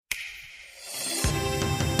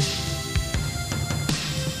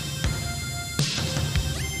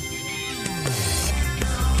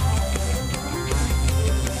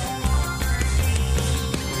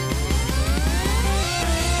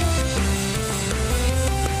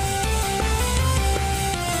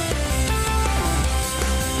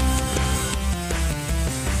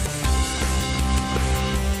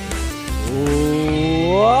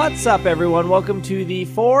What's up, everyone? Welcome to the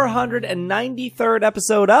 493rd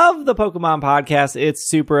episode of the Pokemon Podcast. It's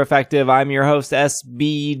super effective. I'm your host,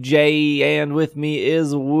 SBJ, and with me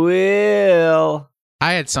is Will.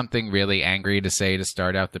 I had something really angry to say to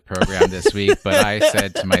start out the program this week, but I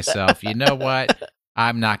said to myself, you know what?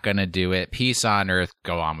 I'm not going to do it. Peace on earth.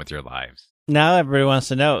 Go on with your lives. Now everybody wants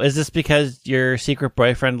to know, is this because your secret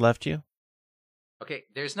boyfriend left you? Okay,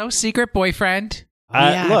 there's no secret boyfriend.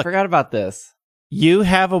 I Look, forgot about this. you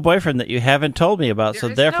have a boyfriend that you haven't told me about, so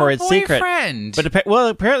therefore no it's secret. boyfriend. But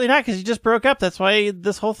apparently not, because you just broke up. That's why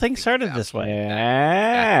this whole thing started this way.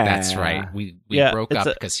 That's right. We Yeah, broke it's up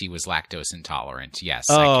a- because he was lactose intolerant. Yes.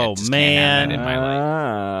 Oh, just man. can't have that in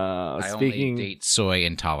my life. I Speaking only date soy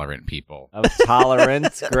intolerant people. of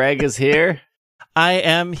tolerance, Greg is here. I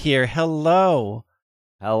am here. Hello.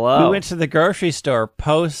 Hello. We went to the grocery store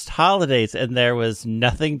post-holidays, and there was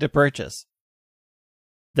nothing to purchase.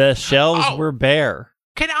 The shelves Oh. were bare.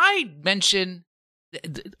 Can I mention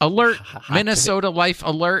alert, Minnesota Life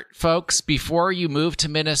alert, folks, before you move to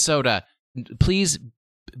Minnesota, please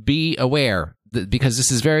be aware because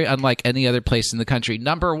this is very unlike any other place in the country.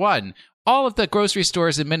 Number one, all of the grocery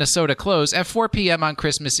stores in Minnesota close at 4 p.m. on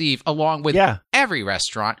Christmas Eve, along with every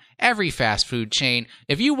restaurant, every fast food chain.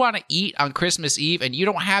 If you want to eat on Christmas Eve and you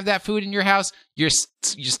don't have that food in your house, you're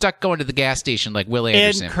stuck going to the gas station like Will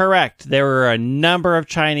Anderson. Incorrect. There were a number of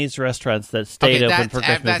Chinese restaurants that stayed open for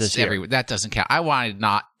Christmas that's this year. everywhere. That doesn't count. I wanted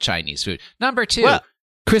not Chinese food. Number two, Well,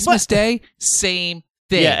 Christmas Day, same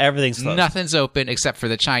thing. Yeah, everything's closed. Nothing's open except for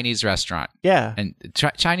the Chinese restaurant. Yeah. And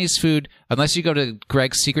Chinese food, unless you go to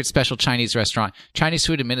Greg's secret special Chinese restaurant, Chinese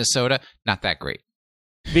food in Minnesota, not that great.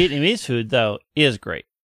 Vietnamese food, though, is great.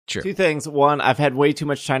 True. Two things. One, I've had way too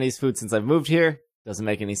much Chinese food since I've moved here. Doesn't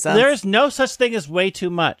make any sense. There's no such thing as way too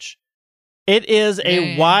much. It is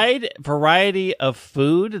a wide variety of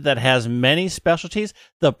food that has many specialties.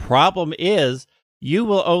 The problem is you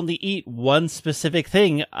will only eat one specific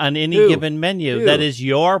thing on any given menu. That is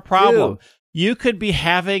your problem. You could be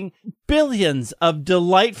having billions of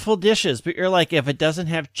delightful dishes, but you're like, if it doesn't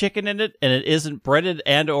have chicken in it and it isn't breaded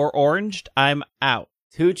and or oranged, I'm out.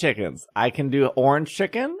 2 chickens. I can do orange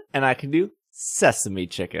chicken and I can do sesame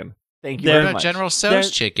chicken. Thank you They're very What about much. General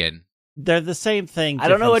Tso's chicken? They're the same thing. I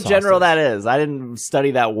don't know what different general sauces. that is. I didn't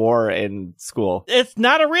study that war in school. It's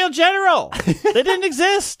not a real general. They didn't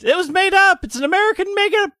exist. It was made up. It's an American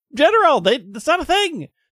made-up general. It's not a thing.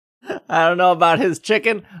 I don't know about his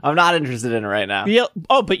chicken. I'm not interested in it right now.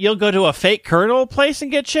 But you'll go to a fake Colonel place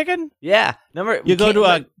and get chicken? Yeah. You'll go to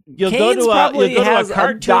a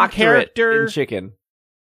cartoon doctorate character in chicken.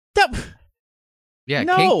 Yeah,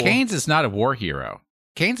 No. Canes is not a war hero.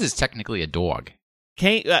 Canes is technically a dog.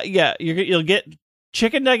 You'll get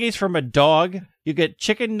chicken nuggets from a dog. You get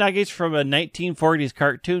chicken nuggets from a 1940s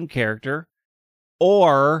cartoon character,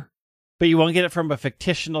 but you won't get it from a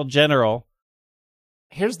fictional general.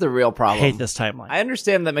 Here's the real I problem. hate this timeline. I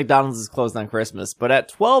understand that McDonald's is closed on Christmas, but at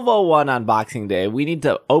 12:01 on Boxing Day, we need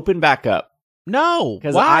to open back up. No,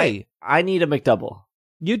 Because why? I need a McDouble.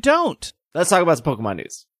 You don't. Let's talk about some Pokemon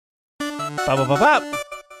news. Ba-ba-ba-ba.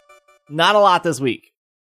 Not a lot this week.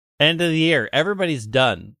 End of the year. Everybody's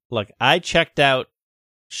done. Look, I checked out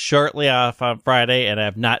shortly off on Friday, and I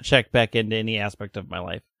have not checked back into any aspect of my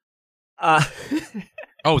life.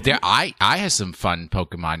 Oh, I have some fun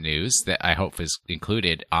Pokemon news that I hope is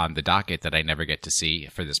included on the docket that I never get to see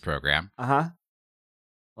for this program. Uh-huh.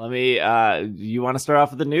 Let me, you want to start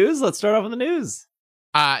off with the news? Let's start off with the news.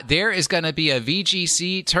 There is going to be a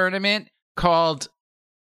VGC tournament called,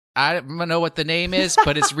 I don't know what the name is,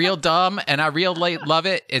 but it's real dumb, and I real love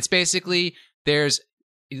it. It's basically,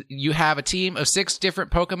 you have a team of 6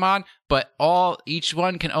 different Pokemon, but each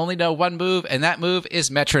one can only know one move, and that move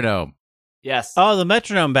is Metronome. Yes. Oh, the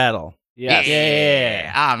metronome battle. Yes.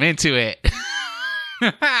 Yeah. I'm into it.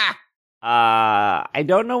 I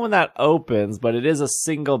don't know when that opens, but it is a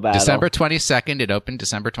single battle. December 22nd. It opened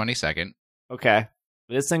December 22nd. Okay.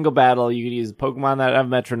 It is single battle. You can use Pokemon that have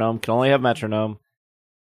Metronome, can only have Metronome.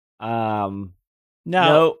 No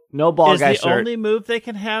ball is guy the shirt. only move they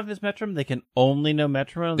can have is metronome? They can only know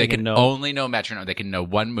metronome? They can only know Metronome. They can know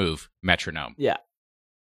one move, Metronome. Yeah.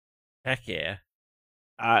 Heck yeah.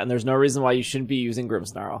 And there's no reason why you shouldn't be using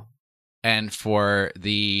Grimmsnarl. And for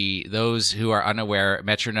those who are unaware,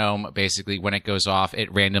 Metronome, basically, when it goes off,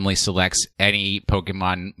 it randomly selects any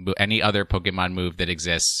other Pokemon move that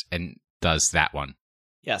exists and does that one.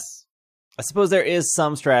 Yes. I suppose there is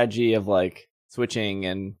some strategy of like switching,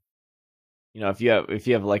 and if you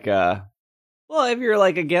have like if you're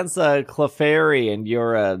like against a Clefairy and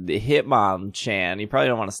you're a Hitmonchan, you probably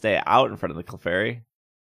don't want to stay out in front of the Clefairy.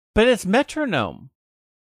 But it's metronome.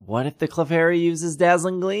 What if the Clefairy uses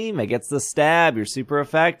Dazzling Gleam? It gets the stab. You're super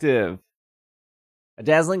effective. A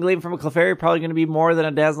Dazzling Gleam from a Clefairy probably going to be more than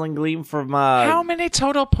a Dazzling Gleam from... How many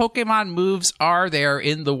total Pokemon moves are there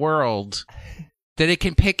in the world that it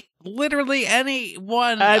can pick literally any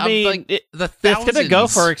one the thousands? It's going to go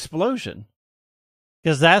for Explosion.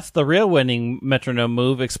 Because that's the real winning metronome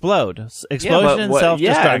move, Explode. Explosion and self-destruct.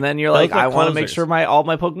 Yeah, and then you're like, I want to make closers. sure all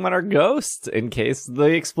my Pokemon are ghosts in case the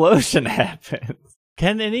explosion happens.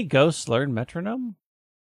 Can any ghosts learn metronome?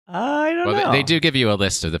 I don't know. They do give you a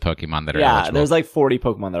list of the Pokemon that are yeah, eligible. there's like 40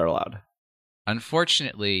 Pokemon that are allowed.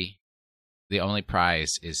 Unfortunately, the only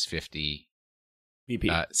prize is 50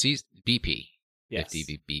 BP. BP. Yes.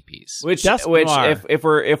 50 BPs. Which Noir.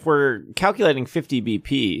 if we're calculating 50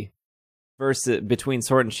 BP versus between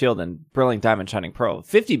Sword and Shield and Brilliant Diamond Shining Pearl,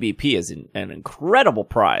 50 BP is an incredible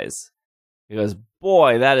prize. Because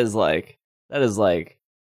boy, that is like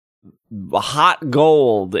hot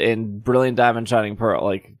gold in Brilliant Diamond Shining Pearl.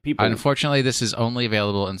 Like people. Unfortunately, this is only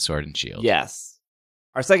available in Sword and Shield. Yes.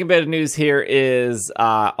 Our second bit of news here is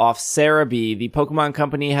off Cerebi. The Pokemon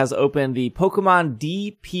Company has opened the Pokemon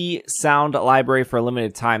DP Sound Library for a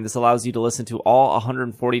limited time. This allows you to listen to all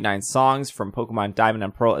 149 songs from Pokemon Diamond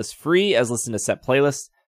and Pearl as free as listen to set playlists.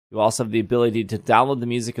 You also have the ability to download the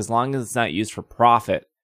music as long as it's not used for profit.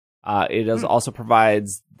 It also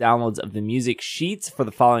provides downloads of the music sheets for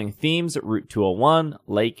the following themes: Route 201,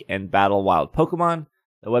 Lake, and Battle Wild Pokemon.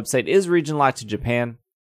 The website is region locked to Japan.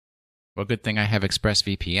 Well, good thing I have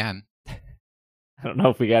ExpressVPN. I don't know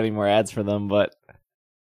if we got any more ads for them, but...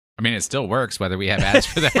 I mean, it still works whether we have ads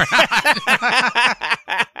for them or not.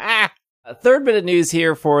 A third bit of news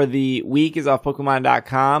here for the week is off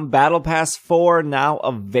Pokemon.com. Battle Pass 4 now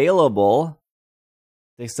available.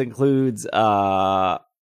 This includes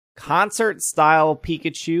Concert-style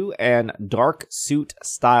Pikachu and Dark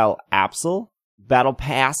Suit-style Absol. Battle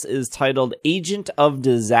Pass is titled Agent of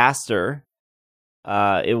Disaster.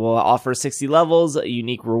 It will offer 60 levels,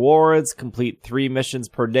 unique rewards, complete 3 missions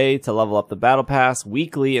per day to level up the Battle Pass,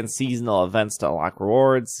 weekly and seasonal events to unlock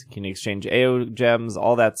rewards, can exchange AO gems,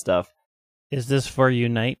 all that stuff. Is this for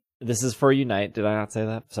Unite? This is for Unite. Did I not say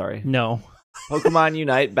that? Sorry. No. Pokemon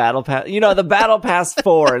Unite Battle Pass. You know, the Battle Pass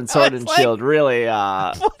 4 and Sword and Shield really...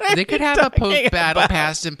 They could have a Battle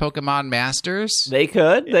Pass in Pokemon Masters. They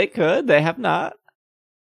could. They have not.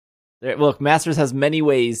 Look, Masters has many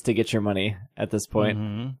ways to get your money at this point.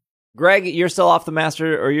 Mm-hmm. Greg, you're still off the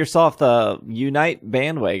Master, or you're still off the Unite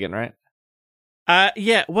bandwagon, right?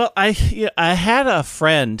 Yeah. Well, I had a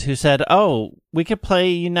friend who said, "Oh, we could play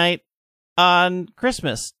Unite on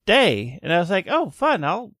Christmas Day," and I was like, "Oh, fun!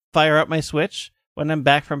 I'll fire up my Switch when I'm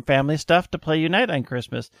back from family stuff to play Unite on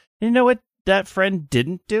Christmas." And you know what that friend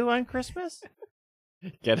didn't do on Christmas?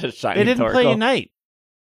 Get a shiny. They didn't play Unite.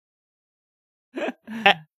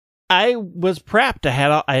 I was prepped.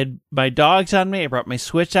 I had my dogs on me. I brought my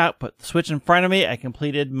Switch out, put the Switch in front of me. I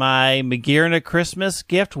completed my Magearna Christmas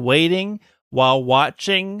gift waiting while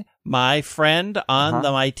watching my friend on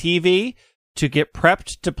my TV to get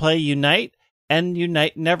prepped to play Unite, and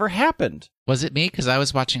Unite never happened. Was it me? Because I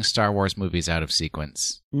was watching Star Wars movies out of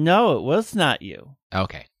sequence. No, it was not you.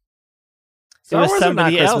 Okay. It was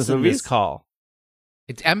somebody else in this call.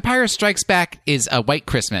 Empire Strikes Back is a white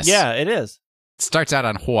Christmas. Yeah, it is. Starts out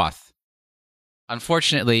on Hoth.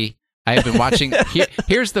 Unfortunately, I have been watching...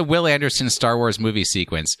 here's the Will Anderson Star Wars movie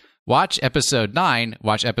sequence. Watch episode 9,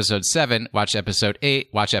 watch episode 7, watch episode 8,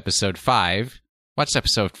 watch episode 5, watch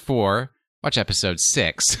episode 4, watch episode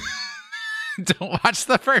 6. Don't watch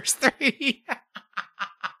the first 3.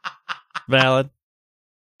 Valid.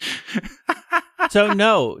 So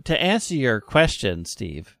no, to answer your question,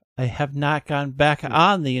 Steve, I have not gone back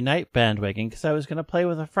on the Unite bandwagon because I was going to play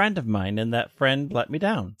with a friend of mine, and that friend let me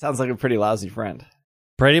down. Sounds like a pretty lousy friend.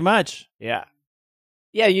 Pretty much. Yeah.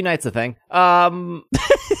 Yeah, Unite's a thing. Dang,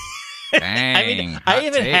 I mean, I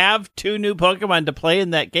even have 2 new Pokemon to play in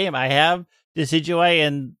that game. I have Decidueye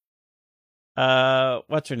and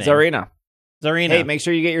what's her name? Zarina. Hey, make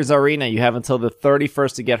sure you get your Zarina. You have until the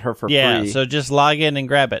 31st to get her for free. Yeah, so just log in and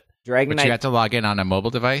grab it. Dragonite. But you have to log in on a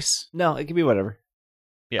mobile device? No, it can be whatever.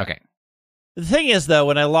 Yeah. Okay. The thing is, though,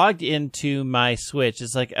 when I logged into my Switch,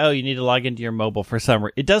 it's like, oh, you need to log into your mobile for some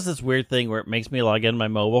reason. It does this weird thing where it makes me log in my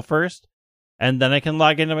mobile first, and then I can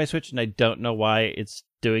log into my Switch, and I don't know why it's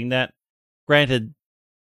doing that. Granted,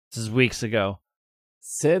 this is weeks ago,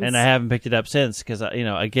 and I haven't picked it up since because,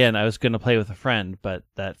 again, I was going to play with a friend, but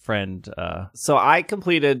that friend... So I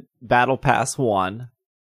completed Battle Pass 1.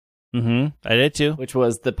 I did too. Which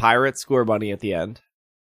was the pirate score bunny at the end.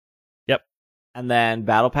 Yep. And then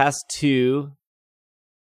Battle Pass 2,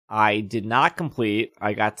 I did not complete.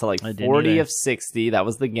 I got to like 40 of 60. That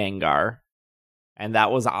was the Gengar. And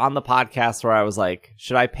that was on the podcast where I was like,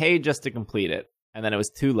 should I pay just to complete it? And then it was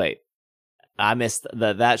too late. I missed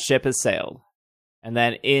that ship has sailed. And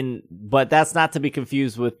then but that's not to be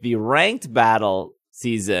confused with the ranked battle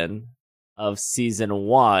season of season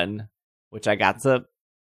 1, which I got to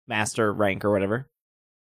master rank or whatever.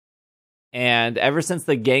 And ever since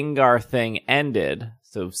the Gengar thing ended,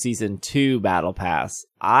 so season 2 battle pass,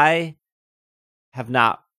 I have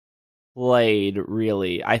not played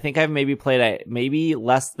really. I think I've maybe played maybe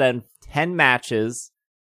less than 10 matches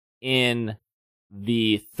in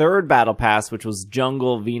the 3rd battle pass, which was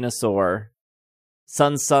Jungle Venusaur.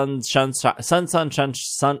 Sun Sunshine,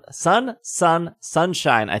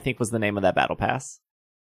 I think was the name of that battle pass,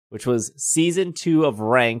 which was season 2 of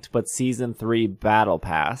ranked, but season 3 battle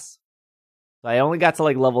pass. So I only got to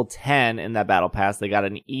like level 10 in that battle pass. They got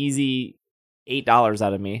an easy $8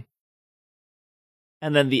 out of me.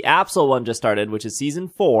 And then the Absol one just started, which is season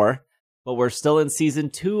 4, but we're still in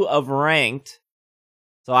season 2 of ranked.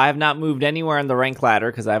 So I have not moved anywhere in the rank ladder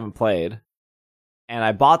because I haven't played. And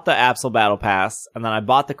I bought the Absol Battle Pass, and then I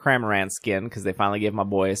bought the Cramorant skin because they finally gave my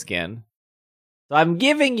boy a skin. So I'm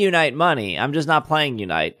giving Unite money. I'm just not playing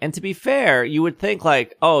Unite. And to be fair, you would think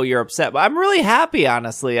like, oh, you're upset. But I'm really happy,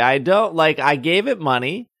 honestly. I gave it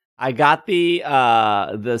money. I got the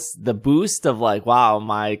boost of like, wow,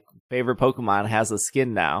 my favorite Pokemon has a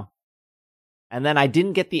skin now. And then I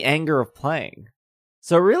didn't get the anger of playing.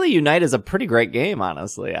 So really, Unite is a pretty great game,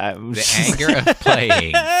 honestly. The anger of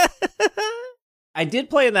playing. I did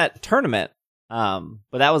play in that tournament,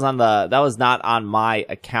 but that was not on my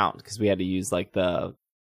account because we had to use like the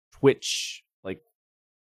Twitch like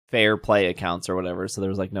fair play accounts or whatever. So there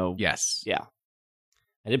was like no. Yes. Yeah.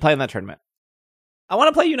 I did play in that tournament. I want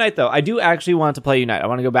to play Unite though. I do actually want to play Unite. I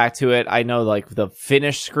want to go back to it. I know like the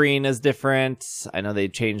finish screen is different. I know they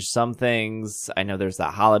changed some things. I know there's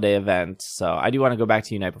that holiday event. So I do want to go back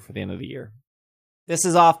to Unite before the end of the year. This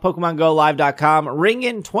is off PokemonGoLive.com. Ring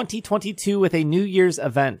in 2022 with a New Year's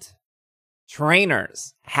event.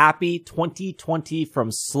 Trainers, happy 2020 from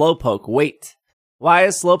Slowpoke. Wait, why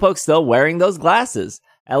is Slowpoke still wearing those glasses?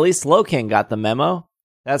 At least Slowking got the memo.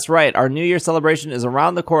 That's right, our New Year celebration is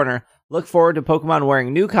around the corner. Look forward to Pokemon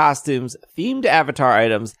wearing new costumes, themed avatar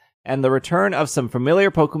items, and the return of some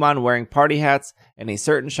familiar Pokemon wearing party hats and a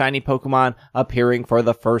certain shiny Pokemon appearing for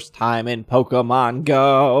the first time in Pokemon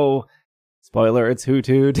Go. Spoiler, it's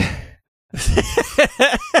Hoothoot.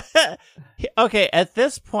 Okay, at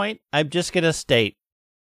this point, I'm just going to state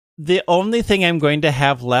the only thing I'm going to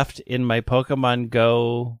have left in my Pokemon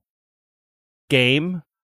Go game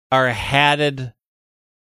are hatted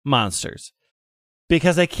monsters.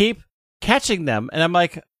 Because I keep catching them, and I'm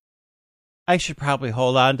like, I should probably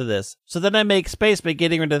hold on to this. So then I make space by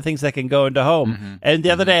getting rid of the things that can go into home. Mm-hmm. And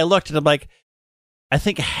the other day I looked, and I'm like, I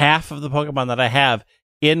think half of the Pokemon that I have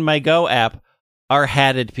in my Go app are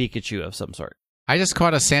hatted Pikachu of some sort. I just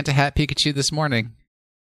caught a Santa hat Pikachu this morning.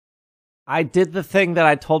 I did the thing that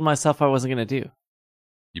I told myself I wasn't going to do.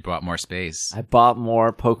 You bought more space. I bought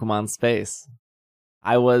more Pokemon space.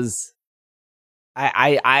 I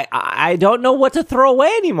don't know what to throw away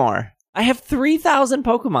anymore. I have 3,000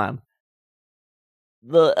 Pokemon.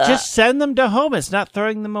 Just send them to home. It's not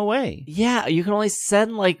throwing them away. Yeah, you can only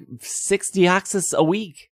send like 6 Deoxys a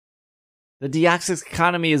week. The Deoxys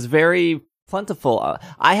economy is very plentiful.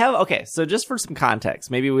 Okay, so just for some context,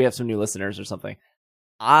 maybe we have some new listeners or something.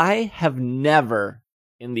 I have never,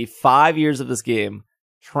 in the 5 years of this game,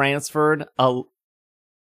 transferred a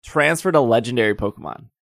legendary Pokemon.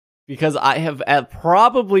 Because I have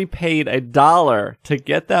probably paid $1 to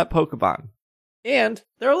get that Pokemon. And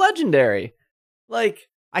they're legendary. Like,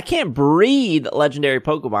 I can't breed legendary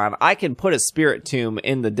Pokemon. I can put a Spiritomb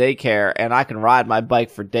in the daycare and I can ride my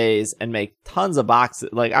bike for days and make tons of boxes.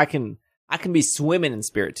 Like, I can be swimming in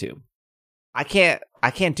Spiritomb. I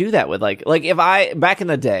can't do that with like if back in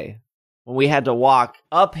the day when we had to walk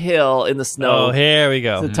uphill in the snow. Oh, here we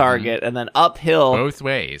go. To Target and then uphill both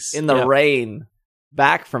ways in the rain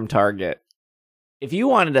back from Target. If you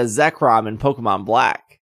wanted a Zekrom in Pokemon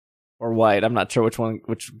Black or White, I'm not sure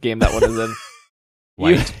which game that one is in.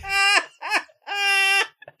 White.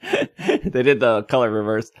 They did the color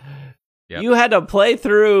reverse. Yep. You had to play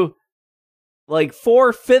through like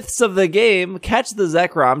 4/5 of the game, catch the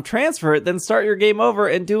Zekrom, transfer it, then start your game over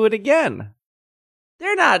and do it again.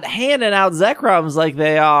 They're not handing out Zekroms like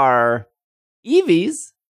they are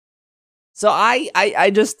Eevees. So I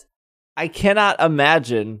cannot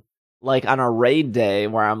imagine like on a raid day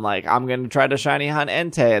where I'm like, I'm going to try to shiny hunt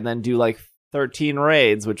Entei and then do like 13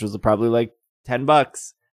 raids, which was probably like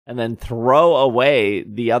 $10. and then throw away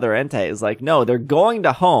the other entes. Like, no, they're going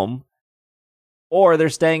to home, or they're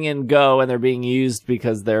staying in Go and they're being used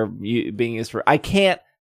because they're being used for... I can't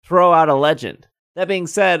throw out a legend. That being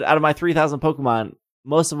said, out of my 3,000 Pokemon,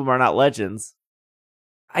 most of them are not legends.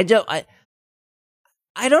 I don't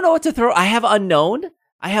know what to throw. I have unknown.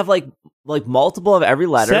 I have like multiple of every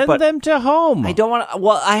letter. Send them to home. I don't want to.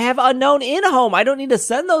 Well, I have unknown in home. I don't need to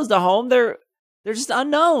send those to home. They're just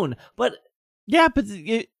unknown. But yeah, but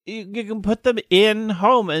you can put them in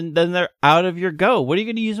home and then they're out of your Go. What are you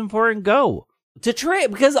going to use them for in Go? To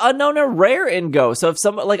trade, because unknown are rare in Go. So if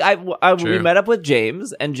someone like we met up with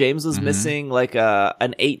James, and James was missing like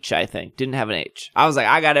an H. I think didn't have an H. I was like,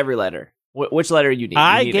 I got every letter. Which letter you need?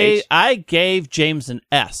 I gave James an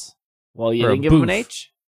S. Well, you didn't give him an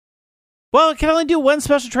H. Well, I can only do one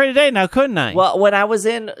special trade a day now, couldn't I? Well, when I was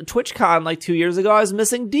in TwitchCon like 2 years ago, I was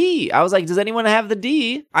missing D. I was like, does anyone have the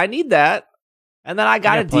D? I need that. And then I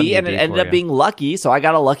got a D, and it ended up being lucky. So I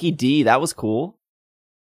got a lucky D. That was cool.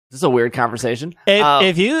 This is a weird conversation.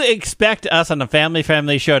 If you expect us on a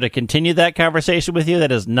family show to continue that conversation with you,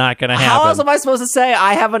 that is not going to happen. How else am I supposed to say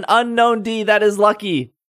I have an unknown D that is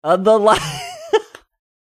lucky?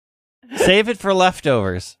 Save it for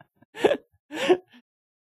leftovers.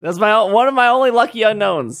 That's one of my only lucky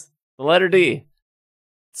unknowns. The letter D.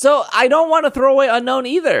 So I don't want to throw away unknown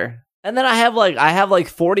either. And then I have like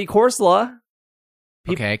 40 Corsola.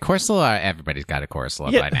 Okay, Corsola. Everybody's got a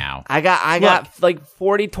Corsola by now. I got like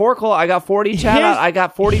 40 Torkoal. I got 40 Chatot. I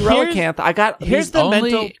got 40 Relicanth. Here's the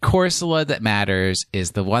only Corsola that matters is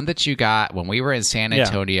the one that you got when we were in San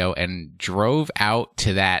Antonio and drove out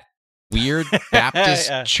to that weird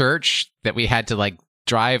Baptist church that we had to like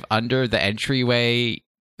drive under the entryway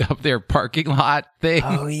of their parking lot thing.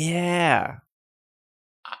 Oh yeah.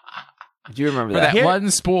 Do you remember that? That one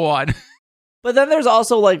spawn. But then there's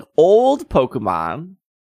also like old Pokemon.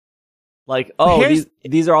 Like,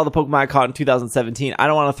 these are all the Pokemon I caught in 2017. I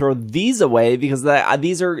don't want to throw these away because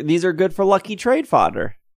these are good for lucky trade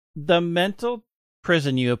fodder. The mental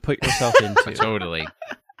prison you have put yourself into.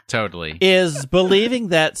 Totally. Is believing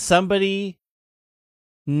that somebody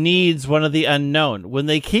needs one of the unknown when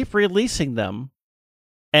they keep releasing them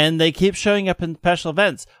and they keep showing up in special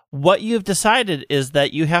events. What you've decided is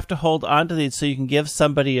that you have to hold on to these so you can give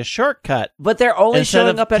somebody a shortcut. But they're only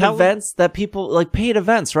showing up at events that people, like paid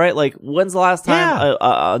events, right? Like, when's the last time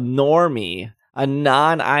a normie, a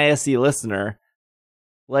non-ISE listener,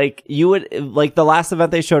 like, you would, like, the last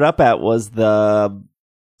event they showed up at was the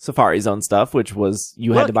Safari Zone stuff, which was,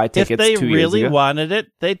 had to buy tickets 2 years ago. If they really wanted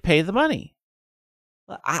it, they'd pay the money.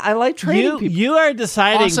 I like trading people. You are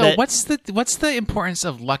deciding also, that... what's the importance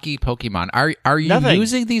of lucky Pokemon? Are you Nothing.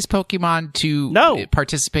 using these Pokemon to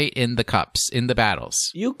participate in the cups, in the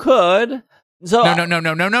battles? You could. So No. No,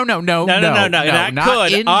 not Not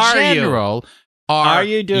could. in Are general. you? Are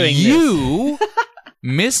you doing you,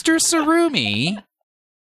 Mr. Sarumi,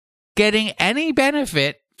 getting any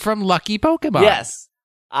benefit from lucky Pokemon? Yes.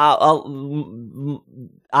 I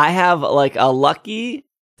have like a lucky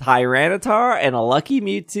Tyranitar and a lucky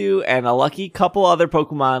Mewtwo and a lucky couple other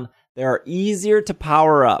Pokemon that are easier to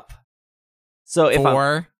power up. So if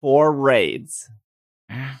I'm 4 raids.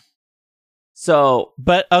 So,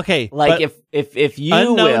 but okay, like but if you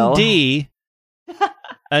unknown D,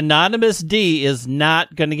 anonymous D is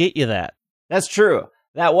not going to get you that. That's true.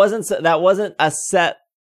 That wasn't a set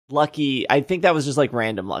lucky. I think that was just like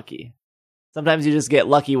random lucky. Sometimes you just get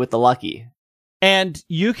lucky with the lucky. And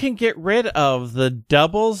you can get rid of the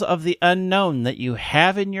doubles of the unknown that you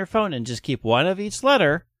have in your phone and just keep one of each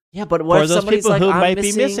letter. Yeah, but what for if those somebody's people like, who I'm might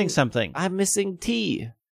be missing something? I'm missing T.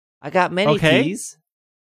 I got many T's.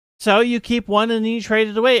 So you keep one and then you trade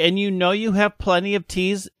it away, and you know you have plenty of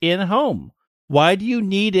T's in home. Why do you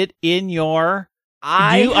need it in your...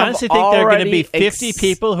 Do you honestly think there are going to be 50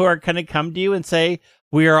 people who are going to come to you and say,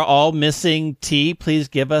 we are all missing T, please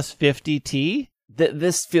give us 50 T?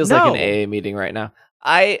 This feels like an AA meeting right now.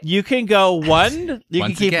 You can go one. You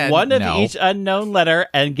can keep one of each unknown letter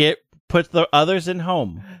and put the others in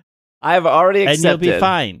home. I have already accepted, and you'll be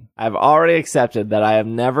fine. I've already accepted that I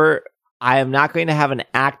am not going to have an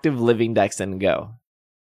active living dex in Go.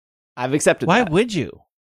 I've accepted. Why that. would you?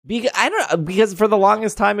 Because for the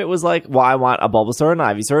longest time it was like, well, I want a Bulbasaur, an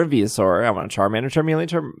Ivysaur, a Venusaur. I want a Charmander,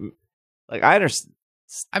 Charmeleon, like I understand.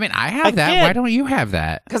 I mean, I have that. Why don't you have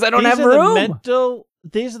that? Because I don't have room.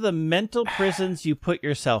 These are the mental prisons you put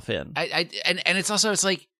yourself in. And it's also, it's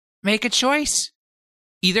like, make a choice.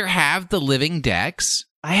 Either have the living dex.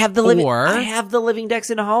 I have the living dex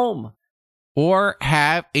in home. Or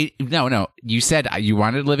have no. You said you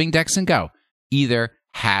wanted living dex and Go. Either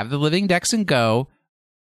have the living dex and Go,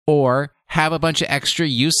 or have a bunch of extra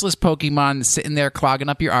useless Pokemon sitting there clogging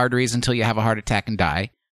up your arteries until you have a heart attack and die.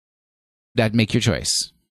 That'd make your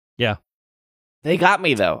choice. Yeah. They got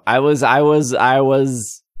me though. I was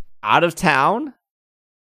out of town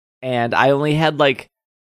and I only had like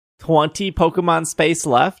 20 Pokemon space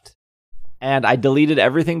left, and I deleted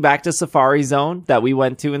everything back to Safari Zone that we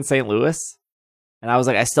went to in St. Louis. And I was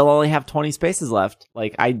like, I still only have 20 spaces left.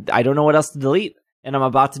 Like, I don't know what else to delete. And I'm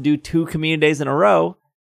about to do 2 community days in a row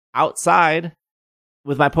outside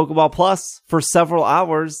with my Pokeball Plus for several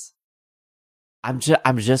hours. I'm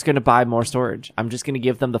just going to buy more storage. I'm just going to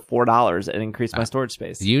give them the $4 and increase my storage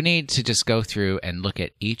space. You need to just go through and look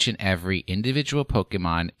at each and every individual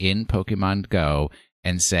Pokemon in Pokemon Go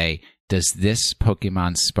and say, does this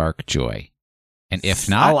Pokemon spark joy? And if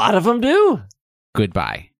not, a lot of them do.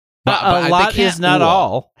 Goodbye. But a lot is not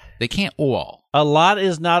all. They can't all. A lot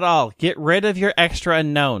is not all. Get rid of your extra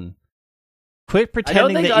unknown. Quit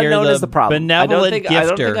pretending that you're is the problem. benevolent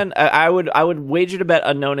gifter. I would wager to bet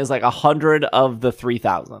unknown is like 100 of the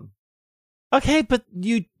 3,000. Okay, but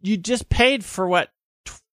you just paid for what,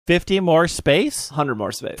 50 more space? 100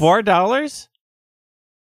 more space. $4?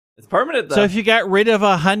 It's permanent though. So if you got rid of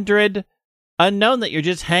 100 unknown that you're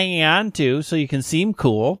just hanging on to so you can seem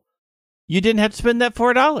cool, you didn't have to spend that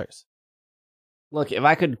 $4. Look, if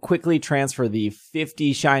I could quickly transfer the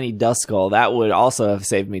 50 shiny Duskull, that would also have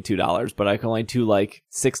saved me $2, but I can only do like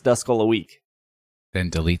 6 Duskull a week. Then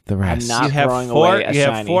delete the rest. I'm not throwing away a You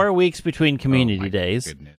have shiny. 4 weeks between community days.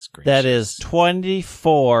 Goodness gracious. That is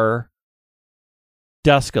 24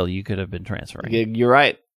 Duskull you could have been transferring. You're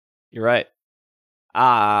right.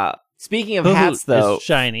 Speaking of Hoot hats, though, is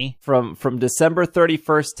shiny. from December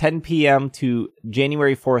 31st, 10 p.m. to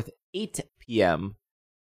January 4th, 8 p.m.,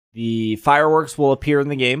 the fireworks will appear in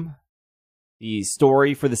the game. The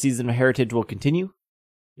story for the Season of Heritage will continue.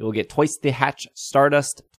 You will get twice the hatch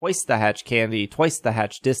Stardust, twice the hatch Candy, twice the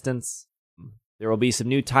hatch Distance. There will be some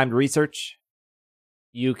new timed research.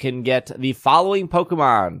 You can get the following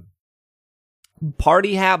Pokemon: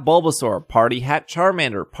 Party Hat Bulbasaur, Party Hat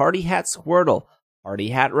Charmander, Party Hat Squirtle, Party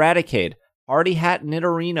Hat Raticate, Party Hat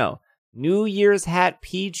Nidorino, New Year's Hat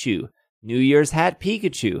Pichu, New Year's Hat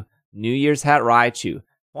Pikachu, New Year's Hat Raichu,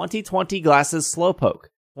 2020 Glasses Slowpoke,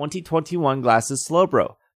 2021 Glasses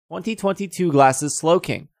Slowbro, 2022 Glasses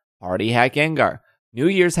Slowking, Party Hat Gengar, New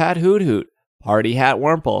Year's Hat Hoot, Party Hat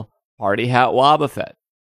Wurmple, Party Hat Wobbuffet.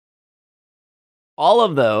 All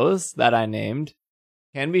of those that I named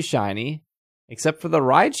can be shiny, except for the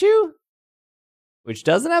Raichu, which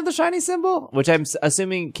doesn't have the shiny symbol, which I'm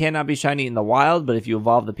assuming cannot be shiny in the wild, but if you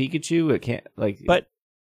evolve the Pikachu, it can't, like... But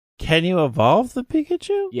can you evolve the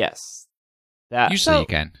Pikachu? Yes. Usually you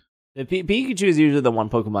can. The Pikachu is usually the one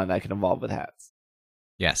Pokemon that can evolve with hats.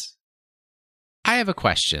 Yes. I have a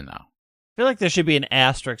question, though. I feel like there should be an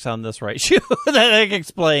asterisk on this Raichu that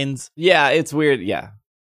explains. Yeah, it's weird, yeah.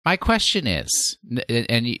 My question is,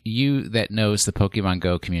 and you that knows the Pokemon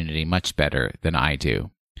Go community much better than I do,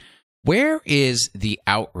 where is the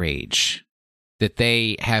outrage that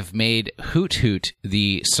they have made Hoot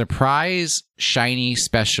the surprise shiny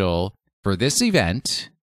special for this event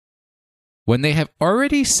when they have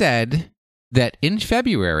already said that in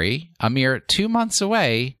February, a mere 2 months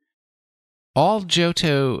away, all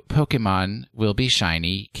Johto Pokemon will be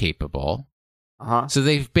shiny capable? Uh-huh. So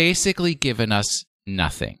they've basically given us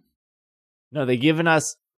nothing. No, they've given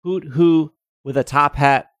us Hoot with a top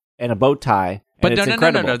hat and a bow tie. But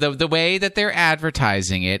no. The way that they're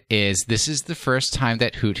advertising it is this is the first time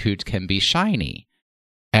that Hoot can be shiny.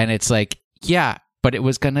 And it's like, yeah, but it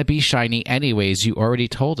was going to be shiny anyways. You already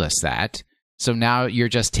told us that. So now you're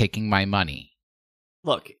just taking my money.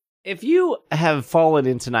 Look, if you have fallen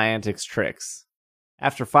into Niantic's tricks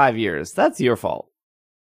after 5 years, that's your fault.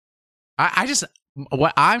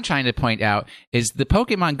 What I'm trying to point out is the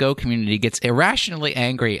Pokemon Go community gets irrationally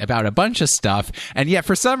angry about a bunch of stuff, and yet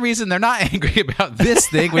for some reason they're not angry about this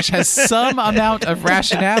thing, which has some amount of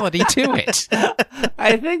rationality to it.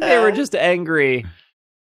 I think they were just angry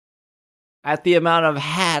at the amount of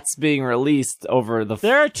hats being released over the...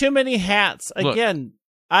 There are too many hats. Again,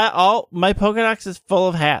 my Pokédex is full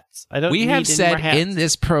of hats. I don't. We have said in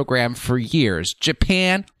this program for years,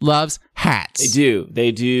 Japan loves hats. They do.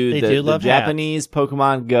 They do love the Japanese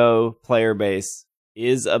Pokemon Go player base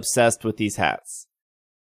is obsessed with these hats.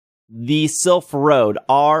 The Sylph Road,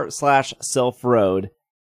 r/Sylph Road,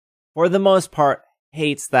 for the most part,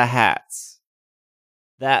 hates the hats.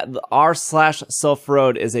 That r/Sylph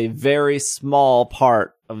Road is a very small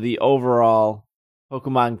part of the overall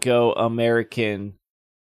Pokemon Go American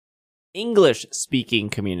English-speaking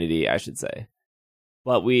community, I should say.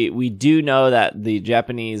 But we do know that the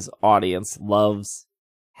Japanese audience loves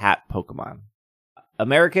hat Pokemon.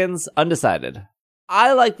 Americans, undecided.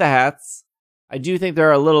 I like the hats. I do think there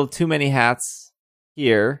are a little too many hats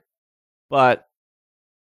here, but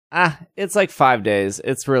it's like 5 days.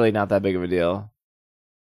 It's really not that big of a deal.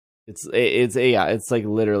 It's like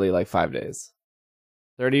literally like 5 days.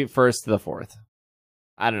 31st to the 4th.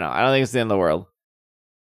 I don't know. I don't think it's the end of the world.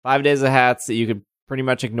 5 days of hats that you could pretty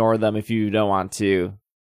much ignore them if you don't want to.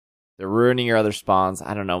 They're ruining your other spawns.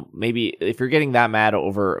 I don't know. Maybe if you're getting that mad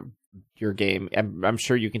over your game, I'm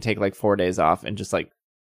sure you can take like 4 days off and just like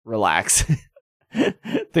relax.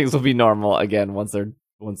 Things will be normal again once they're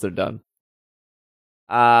done.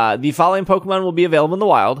 The following Pokemon will be available in the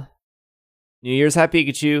wild: New Year's Hat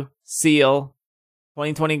Pikachu, Seal,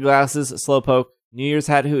 2020 Glasses Slowpoke, New Year's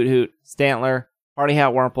Hat Hoot Hoot, Stantler, Party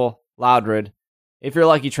Hat Wurmple, Loudred. If you're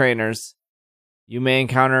lucky trainers, you may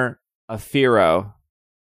encounter a Fearow.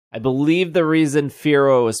 I believe the reason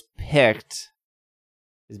Fearow was picked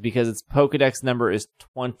is because its Pokedex number is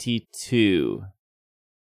 22.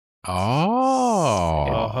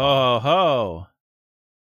 Oh. Ho, ho.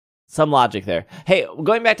 Some logic there. Hey,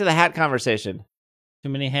 going back to the hat conversation. Too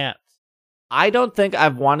many hats. I don't think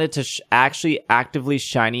I've wanted to actually actively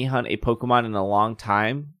shiny hunt a Pokemon in a long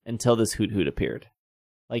time until this Hoot Hoot appeared.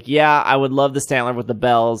 Like, yeah, I would love the Stantler with the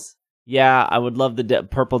bells. Yeah, I would love the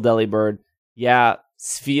purple Delibird. Yeah,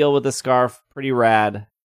 Spheal with the scarf. Pretty rad.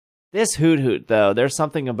 This Hoot Hoot, though, there's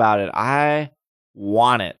something about it. I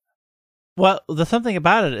want it. Well, the something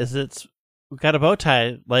about it is it's got a bow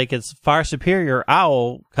tie like its far superior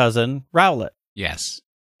owl cousin, Rowlet. Yes.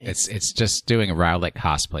 It's just doing a Rowlet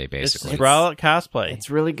cosplay, basically. It's Rowlet cosplay. It's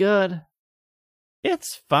really good.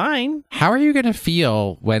 It's fine. How are you going to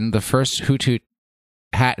feel when the first Hoot Hoot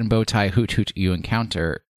hat and bow tie Hoot Hoot you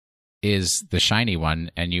encounter is the shiny one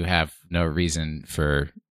and you have no reason for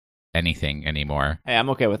anything anymore? Hey, I'm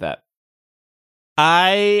okay with that.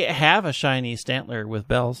 I have a shiny Stantler with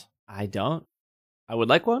bells. I don't. I would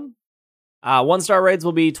like one. 1-star raids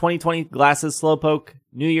will be 2020 Glasses Slowpoke,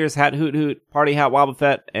 New Year's Hat Hoot Hoot, Party Hat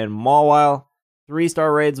Wobbuffet, and Mawile.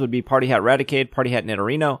 3-star raids would be Party Hat Raticate, Party Hat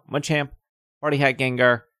Nidorino, Machamp, Party Hat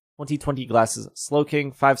Gengar, 2020 Glasses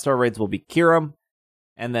Slowking. 5-star raids will be Kyurem.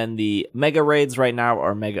 And then the Mega raids right now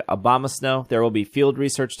are Mega Abomasnow. There will be field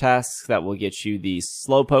research tasks that will get you the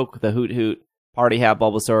Slowpoke, the Hoot Hoot, Party Hat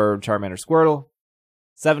Bulbasaur, Charmander, Squirtle.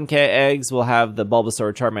 7K eggs will have the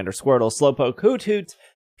Bulbasaur, Charmander, Squirtle, Slowpoke, Hoot Hoot,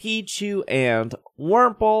 Pichu, and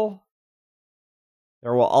Wurmple.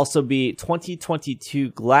 There will also be 2022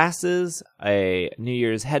 glasses, a New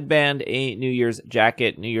Year's headband, a New Year's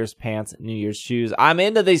jacket, New Year's pants, New Year's shoes. I'm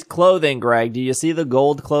into these clothing, Greg. Do you see the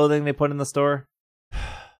gold clothing they put in the store?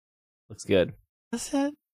 Looks good. That's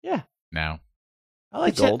it? Yeah. No. I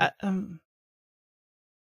like gold.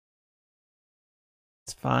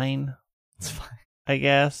 It's fine. It's fine. I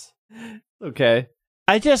guess. Okay.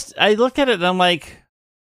 I looked at it and I'm like,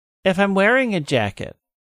 if I'm wearing a jacket,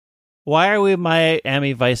 why are we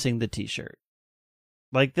Miami Vicing the t-shirt?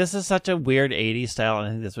 Like, this is such a weird 80s style, and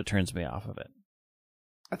I think that's what turns me off of it.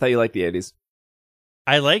 I thought you liked the 80s.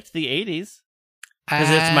 I liked the 80s. Because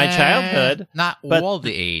it's my childhood. Not all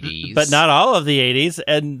the 80s. But not all of the 80s.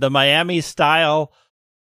 And the Miami style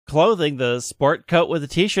clothing, the sport coat with a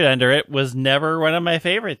t-shirt under it, was never one of my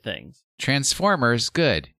favorite things. Transformers,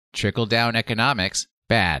 good. Trickle-down economics,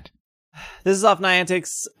 bad. This is off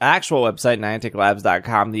Niantic's actual website,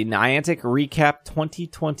 NianticLabs.com. The Niantic Recap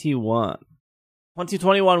 2021.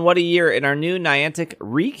 2021, what a year. In our new Niantic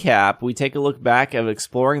Recap, we take a look back at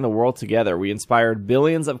exploring the world together. We inspired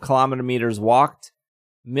billions of kilometer meters walked,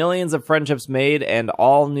 millions of friendships made, and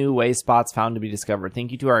all new way spots found to be discovered.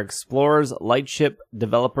 Thank you to our explorers, lightship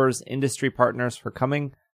developers, industry partners for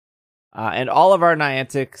coming, and all of our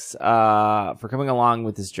Niantics for coming along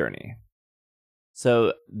with this journey.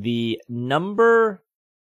 So the number...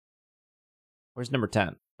 Where's number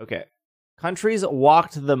 10? Okay. Countries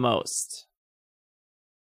walked the most.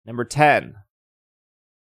 Number 10,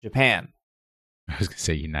 Japan. I was going to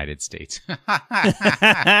say United States.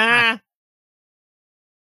 I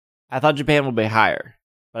thought Japan would be higher,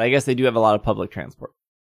 but I guess they do have a lot of public transport.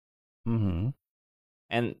 Mm-hmm.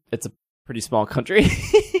 And it's a pretty small country.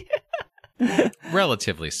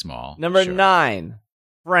 Relatively small. Number sure. 9,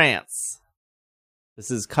 France. This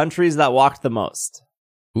is countries that walked the most.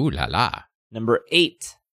 Ooh la la. Number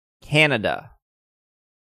 8, Canada.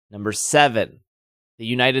 Number 7, the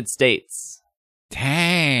United States.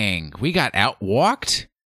 Dang, we got outwalked?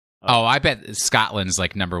 Oh, I bet Scotland's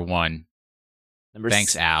like number 1.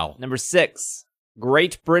 Thanks, Al. Number 6,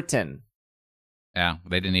 Great Britain. Yeah,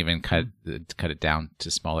 they didn't even cut it down to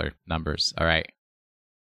smaller numbers. All right.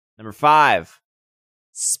 Number 5,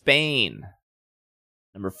 Spain.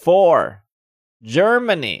 Number 4,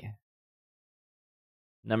 Germany.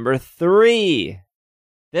 Number 3.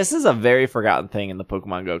 This is a very forgotten thing in the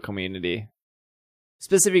Pokemon Go community.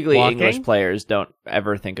 Specifically, Walking? English players don't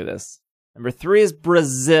ever think of this. Number 3 is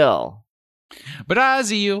Brazil.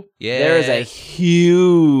 Brazil. Yeah. There is a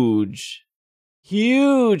huge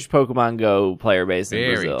Pokemon Go player base in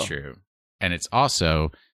Very Brazil. true. And it's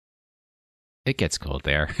also, it gets cold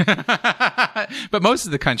there. But most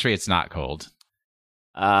of the country, it's not cold.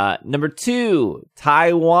 Number 2,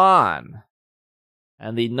 Taiwan.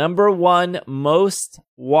 And the number 1 most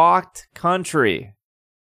walked country,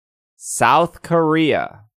 South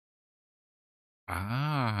Korea.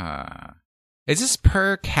 Is this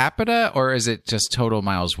per capita or is it just total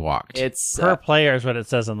miles walked? It's Per player is what it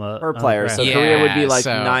says on the per on the player. graph. So Yeah, Korea would be like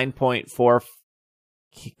so- 9.4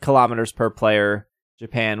 kilometers per player.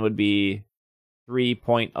 Japan would be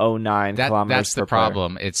 3.09 kilometers That's per the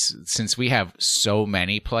problem. It's since we have so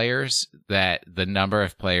many players that the number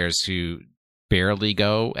of players who barely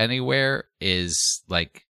go anywhere is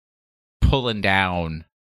like pulling down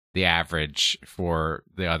the average for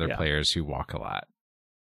the other Yeah. players who walk a lot.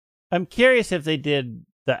 I'm curious if they did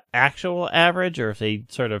the actual average or if they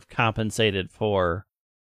sort of compensated for.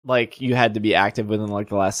 Like you had to be active within like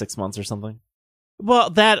the last 6 months or something. Well,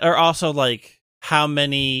 that or also like how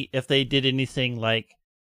many, if they did anything like.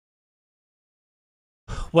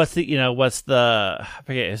 What's the I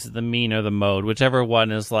forget, is it the mean or the mode, whichever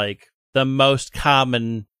one is like the most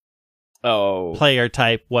common Oh, player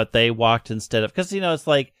type, what they walked instead of, because it's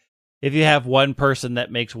like if you have one person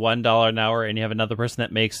that makes $1 an hour and you have another person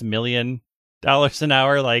that makes $1 million an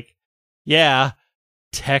hour, like, yeah,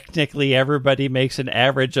 technically everybody makes an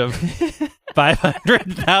average of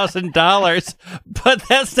 $500,000, but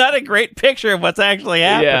that's not a great picture of what's actually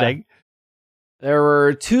happening. there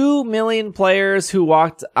were 2 million players who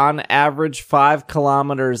walked on average 5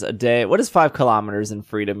 kilometers a day. What is 5 kilometers in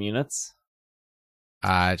freedom units?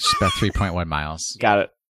 It's about 3.1 miles. Got it.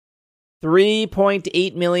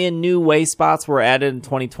 3.8 million new way spots were added in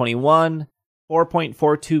 2021.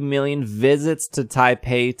 4.42 million visits to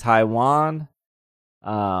Taipei, Taiwan.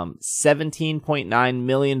 17.9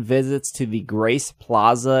 million visits to the Grace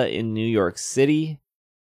Plaza in New York City.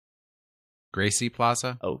 Gracie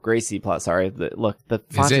Plaza? Oh, Gracie Plaza. Sorry. Look, the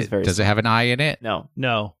font is very Does it have an I in it? No.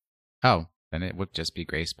 No. Oh, then it would just be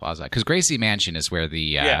Grace Plaza. Because Gracie Mansion is where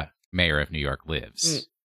the mayor of New York lives.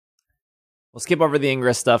 We'll skip over the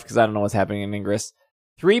Ingress stuff because I don't know what's happening in Ingress.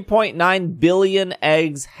 3.9 billion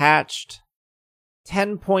eggs hatched.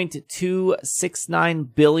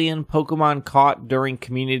 10.269 billion Pokemon caught during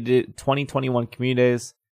 2021 Community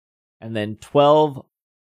Days. And then 12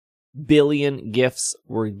 billion gifts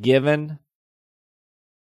were given.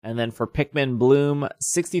 And then for Pikmin Bloom,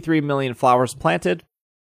 63 million flowers planted.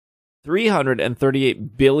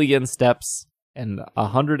 338 billion steps. And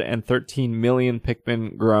 113 million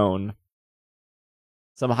Pikmin grown.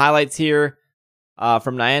 Some highlights here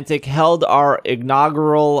from Niantic. Held our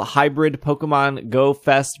inaugural hybrid Pokemon Go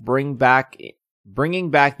Fest, bringing back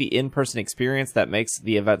the in-person experience that makes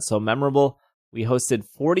the event so memorable. We hosted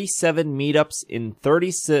 47 meetups in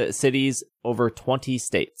 30 cities over 20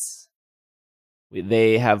 states.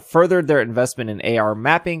 They have furthered their investment in AR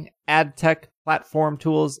mapping, ad tech, platform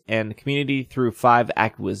tools, and community through 5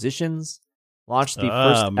 acquisitions. Launched the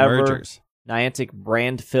first ever mergers. Niantic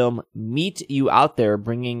brand film Meet You Out There,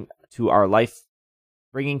 bringing to life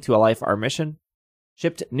our mission.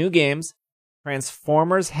 Shipped new games,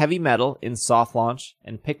 Transformers Heavy Metal in soft launch,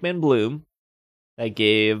 and Pikmin Bloom that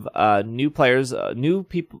gave new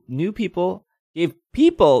people new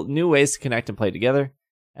ways to connect and play together.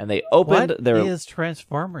 And they opened What their is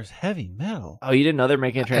Transformers Heavy Metal? Oh, you didn't know they're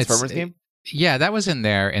making a Transformers game? Yeah, that was in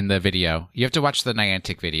there in the video. You have to watch the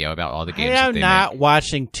Niantic video about all the games I that am they not make.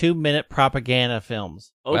 watching 2-minute propaganda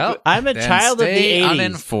films. Well, I'm a then child of the stay 80s.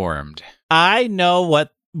 uninformed. I know what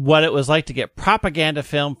it was like to get propaganda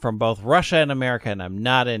film from both Russia and America, and I'm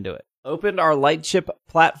not into it. Opened our Lightship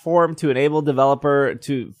platform to enable developers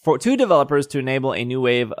to enable a new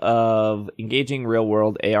wave of engaging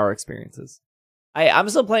real-world AR experiences. I'm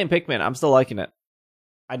still playing Pikmin. I'm still liking it.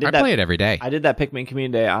 I play it every day, I did that Pikmin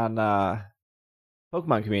Community Day on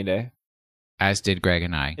Pokemon Community Day. as did Greg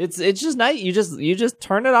and I. It's just nice. You just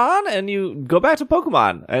turn it on and you go back to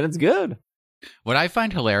Pokemon, and it's good. What I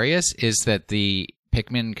find hilarious is that the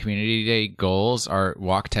Pikmin Community Day goals are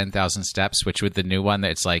walk 10,000 steps, which with the new one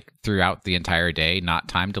that's like throughout the entire day, not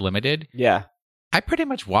time delimited. Yeah. I pretty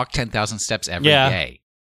much walk 10,000 steps every day.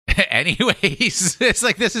 Anyways, it's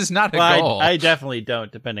like this is not a goal. I definitely don't,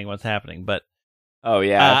 depending on what's happening. But Oh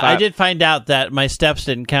yeah. I did find out that my steps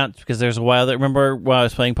didn't count because there's a while that, remember when I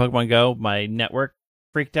was playing Pokemon Go, my network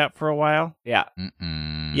freaked out for a while. Yeah.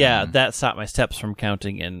 Yeah, that stopped my steps from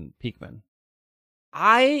counting in Pikmin.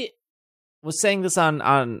 I was saying this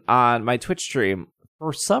on my Twitch stream.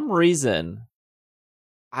 For some reason,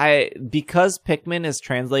 because Pikmin is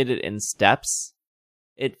translated in steps,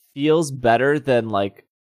 it feels better than like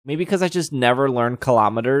maybe because I just never learned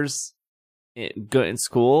kilometers in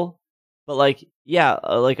school. But like, yeah,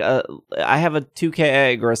 I have a 2K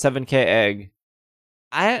egg or a 7K egg.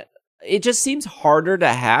 It just seems harder to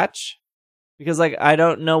hatch because like I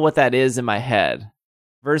don't know what that is in my head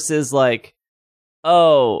versus like,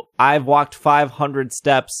 oh, I've walked 500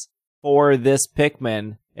 steps for this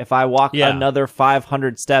Pikmin. If I walk another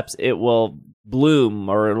 500 steps, it will bloom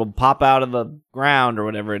or it'll pop out of the ground or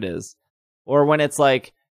whatever it is. Or when it's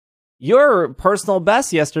like, your personal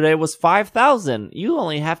best yesterday was 5,000. You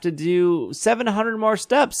only have to do 700 more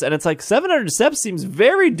steps. And it's like 700 steps seems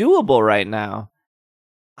very doable right now.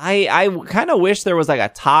 I kind of wish there was like a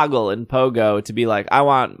toggle in Pogo to be like, I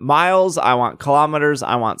want miles, I want kilometers,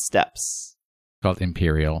 I want steps. Called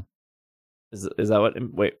Imperial. Is that what?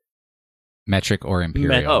 Wait. Metric or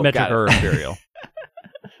Imperial. Metric or Imperial.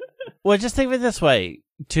 Well, just think of it this way.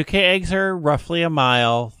 2K eggs are roughly a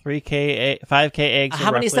mile. 5K eggs are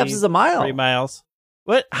how many steps is a mile? 3 miles.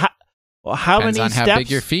 What? How Depends many on steps? how big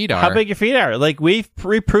your feet are. How big your feet are. Like, we've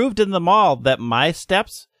proved in the mall that my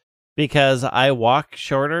steps, because I walk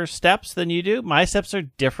shorter steps than you do, my steps are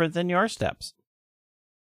different than your steps.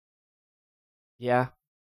 Yeah.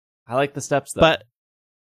 I like the steps, though. But,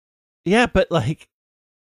 like,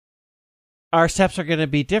 our steps are going to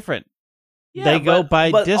be different. Yeah, they go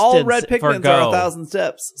by distance. All red for Pikmins go. are 1,000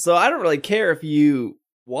 steps, so I don't really care if you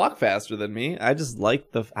walk faster than me. I just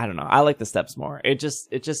like I don't know. I like the steps more. It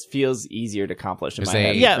just feels easier to accomplish in my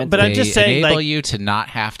head. Yeah, but I'm just saying, enable like, you to not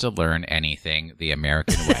have to learn anything the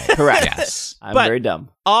American way. Correct. Yes. I'm But very dumb.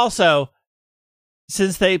 Also,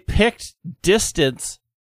 since they picked distance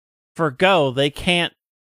for Go, they can't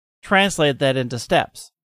translate that into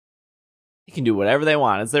steps. They can do whatever they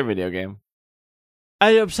want. It's their video game.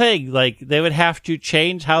 I'm saying, like, they would have to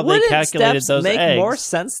change how they calculated steps those make eggs. more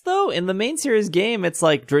sense, though? In the main series game, it's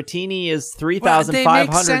like Dratini is 3,500 They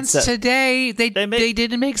make sense today. They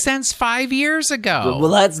didn't make sense 5 years ago. Well,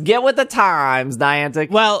 let's get with the times, Niantic.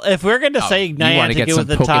 Well, if we're going to say you want to Niantic get with some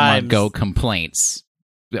the Pokemon times, Go complaints,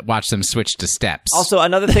 watch them switch to steps. Also,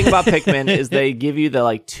 another thing about Pikmin is they give you the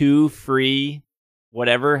like 2 free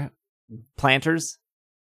whatever planters.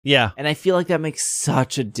 Yeah. And I feel like that makes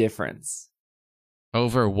such a difference.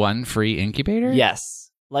 Over 1 free incubator?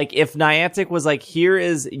 Yes. Like if Niantic was like,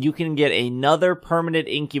 you can get another permanent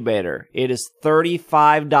incubator. It is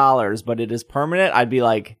 $35, but it is permanent. I'd be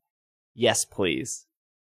like, yes, please.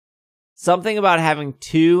 Something about having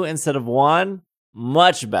 2 instead of 1,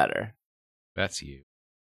 much better. That's you.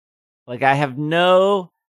 Like I have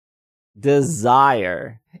no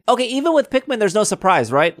desire. Okay, even with Pikmin, there's no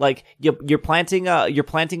surprise, right? Like you're planting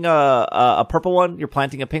a purple one, you're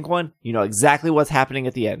planting a pink one. You know exactly what's happening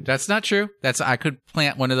at the end. That's not true. I could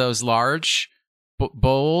plant one of those large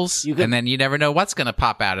bowls, and then you never know what's going to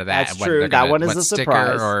pop out of that. That's true. That one is a sticker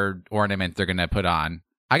surprise. or ornament they're going to put on.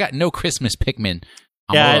 I got no Christmas Pikmin.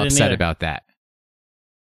 I'm Yeah, a I little didn't upset either. about that.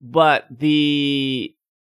 But in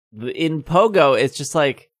Pogo, it's just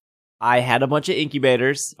like I had a bunch of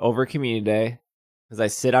incubators over Community Day because I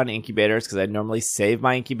sit on incubators because I normally save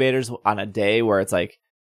my incubators on a day where it's like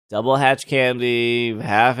double hatch candy,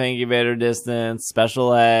 half incubator distance,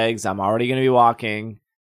 special eggs. I'm already going to be walking.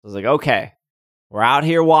 I was like, okay, we're out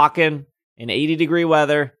here walking in 80-degree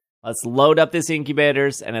weather. Let's load up this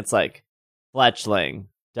incubators. And it's like Fletchling,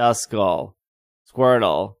 Duskull,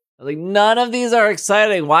 Squirtle. Like, none of these are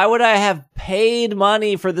exciting. Why would I have paid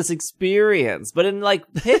money for this experience? But in, like,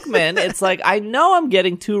 Pikmin, it's like, I know I'm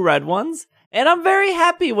getting 2 red ones, and I'm very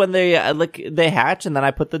happy when they hatch, and then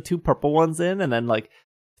I put the 2 purple ones in, and then, like,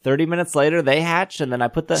 30 minutes later, they hatch, and then I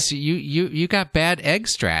put the... So you got bad egg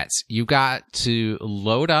strats. You got to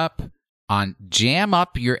jam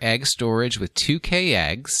up your egg storage with 2K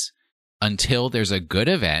eggs until there's a good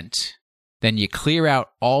event. Then you clear out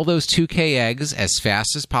all those 2K eggs as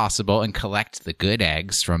fast as possible and collect the good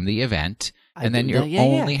eggs from the event. And then you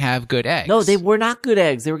only have good eggs. No, they were not good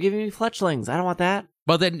eggs. They were giving me fletchlings. I don't want that.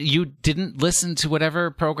 Well, then you didn't listen to whatever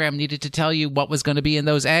program needed to tell you what was going to be in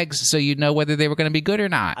those eggs so you'd know whether they were going to be good or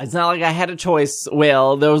not. It's not like I had a choice,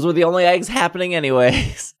 Will. Those were the only eggs happening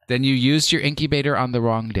anyways. Then you used your incubator on the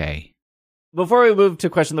wrong day. Before we move to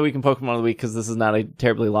Question of the Week and Pokemon of the Week, because this is not a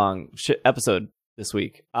terribly long episode this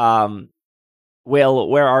week, Will,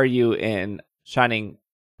 where are you in Shining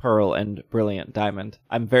Pearl and Brilliant Diamond?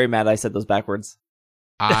 I'm very mad I said those backwards.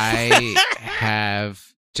 I have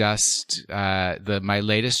just my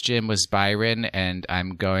latest gym was Byron, and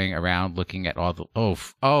I'm going around looking at all the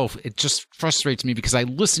it just frustrates me because I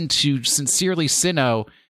listen to Sincerely Sinnoh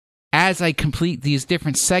as I complete these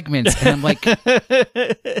different segments, and I'm like,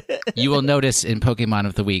 you will notice in Pokemon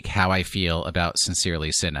of the Week how I feel about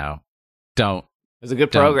Sincerely Sinnoh. It was a good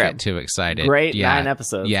don't program. Get too excited. Great 9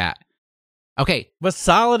 episodes. Yeah. Okay. With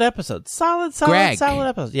solid episodes. Solid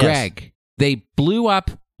episodes. Yes. Greg, they blew up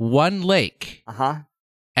one lake. Uh-huh.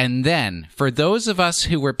 And then, for those of us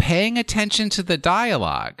who were paying attention to the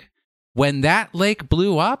dialogue, when that lake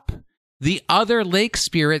blew up, the other lake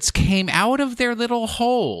spirits came out of their little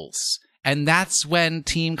holes. And that's when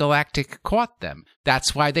Team Galactic caught them.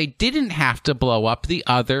 That's why they didn't have to blow up the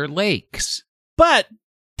other lakes. But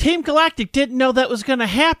Team Galactic didn't know that was going to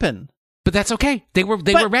happen. But that's okay. They were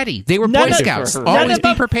ready. They were Boy Scouts. None Always of be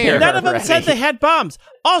them- prepared. None of them said they had bombs.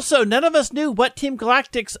 Also, none of us knew what Team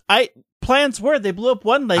Galactic's plans were. They blew up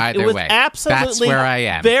one lake. Either it was way, absolutely that's where I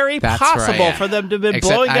am. very That's where I possible am. for them to have been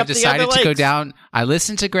Except blowing I've up the other decided lakes. to go down. I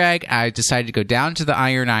listened to Greg. I decided to go down to the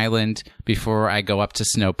Iron Island before I go up to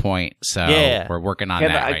Snow Point. So Yeah. we're working on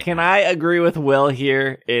that right Can now. I agree with Will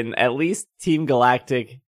here in at least Team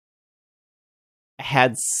Galactic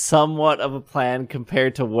had somewhat of a plan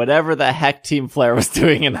compared to whatever the heck Team Flare was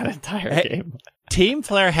doing in that entire game. Team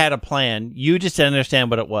Flare had a plan. You just didn't understand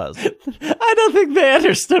what it was. I don't think they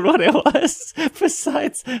understood what it was,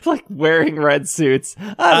 besides like wearing red suits.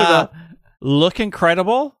 I don't know. Look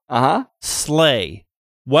incredible. Uh-huh. Slay.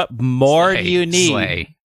 What more Slay, do you need?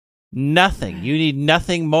 Slay. Nothing. You need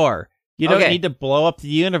nothing more. You don't Okay. need to blow up the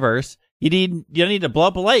universe. You don't need to blow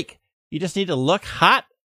up a lake. You just need to look hot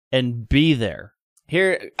and be there.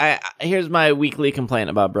 Here's my weekly complaint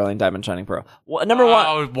about Brilliant Diamond Shining Pearl. Well, number one.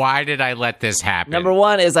 Oh, why did I let this happen? Number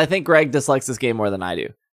one is I think Greg dislikes this game more than I do.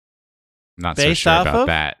 I'm not so Based sure off about of?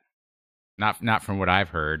 that. Not from what I've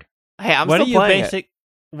heard. Hey, I'm What still are you playing basing?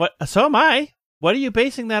 What? So am I. What are you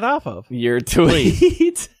basing that off of? it. Your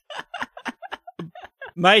tweet.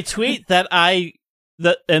 My tweet that I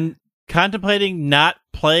am contemplating not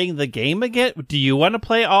playing the game again. Do you want to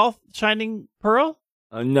play all Shining Pearl?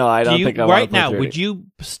 No, I don't think I want right to play now. through Would it. you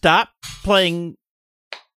stop playing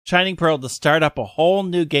Shining Pearl to start up a whole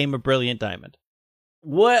new game of Brilliant Diamond?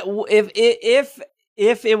 What if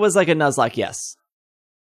it was like a Nuzlocke? Yes.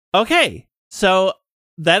 Okay, so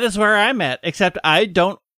that is where I'm at. Except I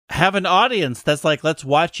don't have an audience that's like, let's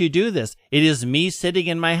watch you do this. It is me sitting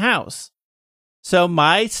in my house. So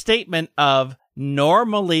my statement of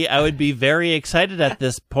normally I would be very excited at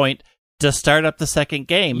this point to start up the second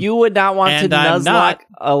game. You would not want And to I'm Nuzlocke not.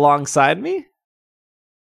 alongside me?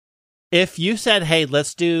 If you said, hey,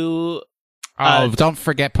 let's do... Don't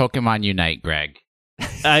forget Pokemon Unite, Greg.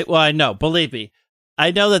 I know, believe me.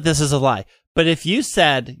 I know that this is a lie. But if you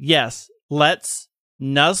said, yes, let's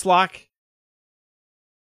Nuzlocke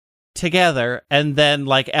together, and then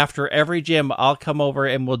like after every gym, I'll come over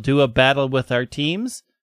and we'll do a battle with our teams,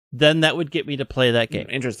 then that would get me to play that game.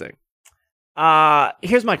 Interesting.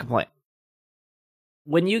 Here's my complaint.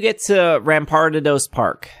 When you get to Rampardos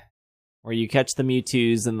Park, where you catch the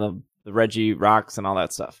Mewtwo's and the Reggie Rocks and all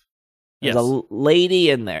that stuff, there's Yes. a lady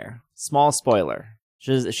in there. Small spoiler.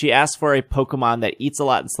 She asks for a Pokemon that eats a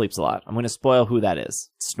lot and sleeps a lot. I'm going to spoil who that is.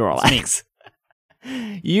 Snorlax.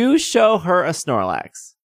 You show her a Snorlax.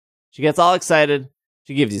 She gets all excited.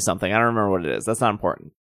 She gives you something. I don't remember what it is. That's not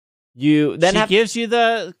important. You then She gives you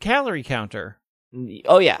the calorie counter.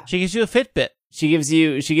 Oh yeah. She gives you a Fitbit. She gives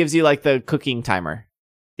you like the cooking timer.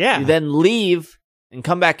 Yeah. You then leave and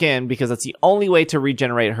come back in because that's the only way to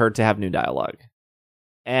regenerate her to have new dialogue.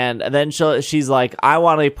 And then she's like, I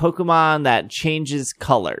want a Pokemon that changes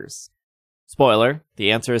colors. Spoiler,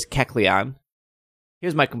 the answer is Kecleon.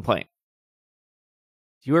 Here's my complaint.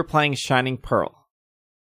 You were playing Shining Pearl.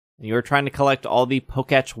 And you were trying to collect all the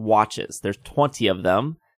Poketch watches. There's 20 of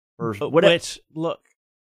them. Which, look,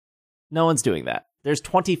 No one's doing that. There's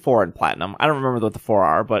 24 in Platinum. I don't remember what the 4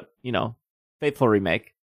 are, but, faithful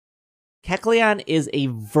remake. Kecleon is a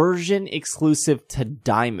version exclusive to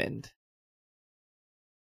Diamond.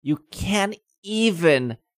 You can't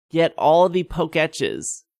even get all the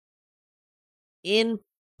Poketches in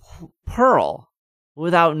Pearl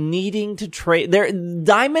without needing to trade.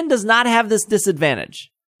 Diamond does not have this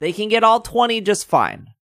disadvantage. They can get all 20 just fine.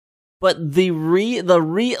 But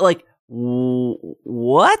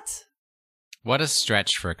what? What a stretch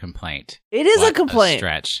for a complaint. It is What a complaint.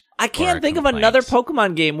 Stretch. I can't think of another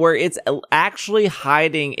Pokemon game where it's actually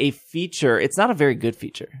hiding a feature. It's not a very good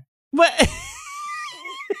feature. what?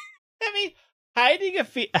 I mean,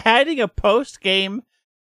 hiding a post game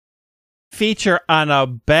feature on a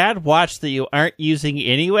bad watch that you aren't using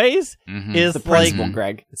anyways is the like principle,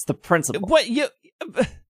 Greg. It's the principle.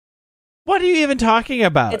 What are you even talking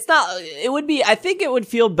about? It's not. It would be. I think it would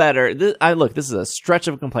feel better. This is a stretch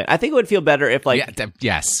of a complaint. I think it would feel better if, like,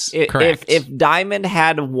 correct. If Diamond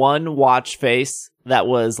had one watch face that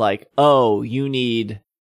was like, oh, you need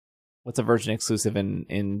what's a version exclusive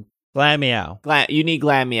in Glammeow. You need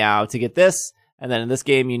Glammeow to get this, and then in this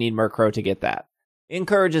game you need Murkrow to get that.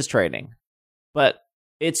 Encourages trading, but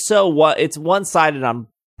it's one-sided on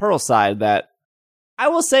Pearl's side. That I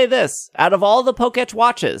will say this: out of all the Poketch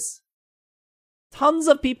watches. Tons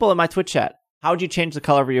of people in my Twitch chat. How'd you change the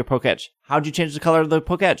color of your Poketch? How'd you change the color of the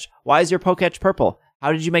Poketch? Why is your Poketch purple?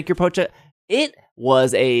 How did you make your Poketch? It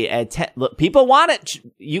was look, people want it.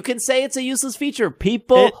 You can say it's a useless feature.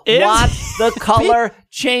 People want the color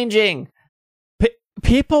changing.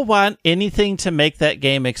 People want anything to make that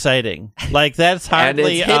game exciting. Like, that's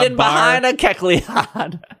hardly and it's hidden a bar. behind a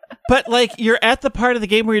Kecleon. But, like, you're at the part of the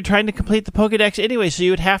game where you're trying to complete the Pokedex anyway, so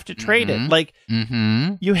you would have to trade it. Like,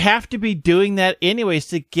 you have to be doing that anyways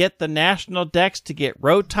to get the National Dex, to get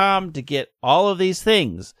Rotom, to get all of these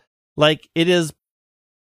things. Like, it is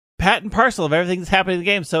part and parcel of everything that's happening in the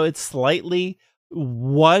game, so it's slightly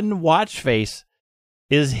one watch face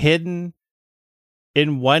is hidden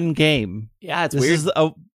in one game. Yeah, it's weird.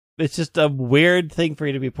 It's just a weird thing for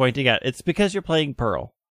you to be pointing out. It's because you're playing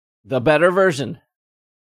Pearl. The better version.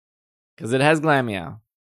 Because it has Glammeow.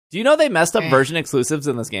 Do you know they messed up version exclusives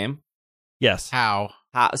in this game? Yes. How?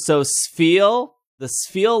 So the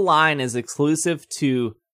Spheal line is exclusive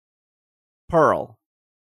to Pearl.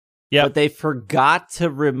 Yeah. But they forgot to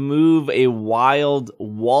remove a wild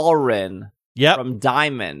Walrein from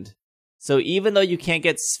Diamond. So even though you can't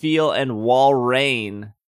get Spheal and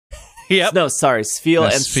Walrein... Spheal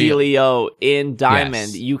and Celio in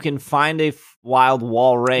Diamond, you can find a wild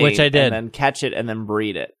Walrein, which I did, and then catch it and then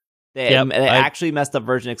breed it. They actually messed up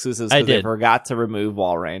version exclusives because they forgot to remove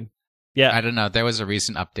Walrein. Yeah, I don't know. There was a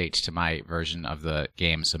recent update to my version of the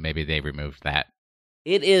game, so maybe they removed that.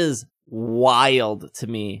 It is wild to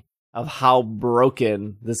me of how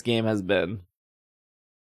broken this game has been.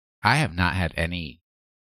 I have not had any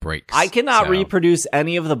breaks. I cannot reproduce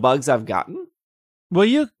any of the bugs I've gotten. Well,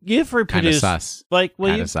 you've reproduced sus. Like,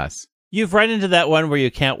 sus. You've run into that one where you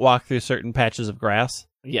can't walk through certain patches of grass.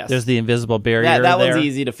 Yes, there's the invisible barrier. That there. one's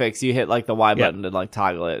easy to fix. You hit like the Y button to like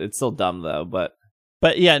toggle it. It's still dumb though, but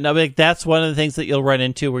yeah, no, like, that's one of the things that you'll run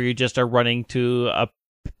into where you just are running to a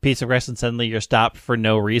piece of grass and suddenly you're stopped for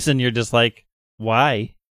no reason. You're just like,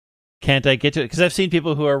 why can't I get to it? Because I've seen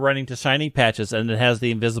people who are running to shiny patches and it has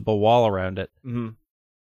the invisible wall around it. Mm-hmm.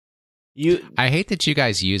 I hate that you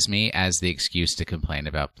guys use me as the excuse to complain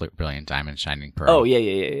about Brilliant Diamond Shining Pearl. Oh,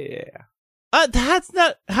 yeah. That's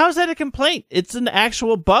not... How's that a complaint? It's an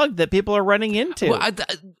actual bug that people are running into. Well,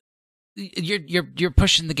 you're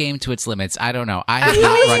pushing the game to its limits. I don't know. I have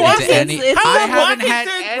not run into any... I haven't had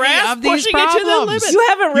any of these problems. You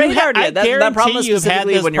haven't radared yet. That problem is you've had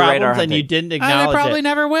this when you're radar and you didn't acknowledge I probably it.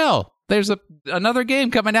 never will. There's another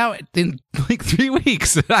game coming out in like 3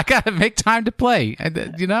 weeks. I gotta make time to play.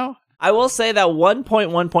 You know? I will say that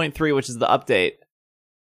 1.1.3, which is the update,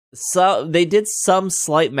 so they did some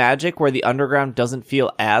slight magic where the underground doesn't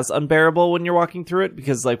feel as unbearable when you're walking through it,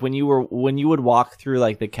 because like when you would walk through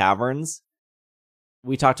like the caverns,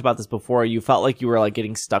 we talked about this before, you felt like you were like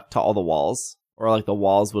getting stuck to all the walls, or like the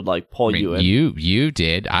walls would like pull you in. You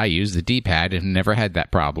did. I used the D-pad and never had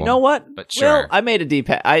that problem. You know what? But sure. Well, I made a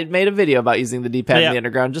D-pad. I made a video about using the D-pad in the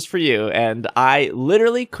underground just for you, and I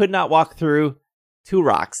literally could not walk through 2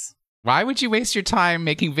 rocks. Why would you waste your time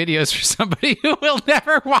making videos for somebody who will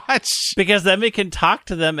never watch? Because then we can talk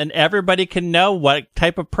to them and everybody can know what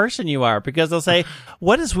type of person you are. Because they'll say,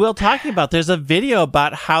 what is Will talking about? There's a video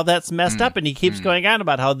about how that's messed up. And he keeps going on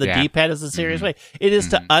about how the D-pad is a serious way. It is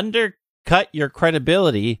to undercut your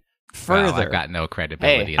credibility further. Well, I've got no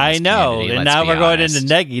credibility in this I know. community, And let's now be we're going honest.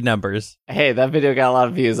 into neggy numbers. Hey, that video got a lot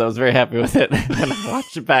of views. I was very happy with it. And I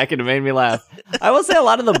watched it back and it made me laugh. I will say a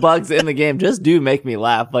lot of the bugs in the game just do make me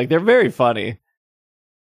laugh. Like, they're very funny.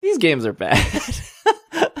 These games are bad.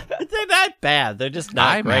 They're not bad. They're just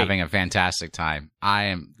not I'm great. having a fantastic time. I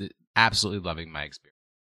am absolutely loving my experience.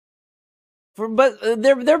 But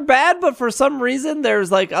they're bad, but for some reason,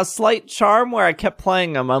 there's like a slight charm where I kept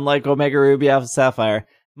playing them, unlike Omega Ruby, Alpha Sapphire.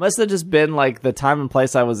 Must have just been like the time and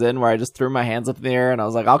place I was in where I just threw my hands up in the air and I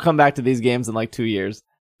was like, I'll come back to these games in like 2 years.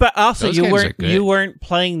 But also, Those you games are good. weren't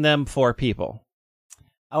playing them for people.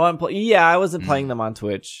 I wasn't playing them on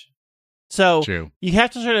Twitch. So True. you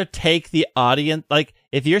have to sort of take the audience. Like,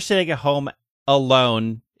 if you're sitting at home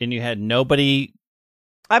alone and you had nobody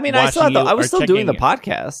I mean, I was still doing the it.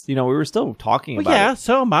 podcast. You know, we were still talking Well, about yeah, it.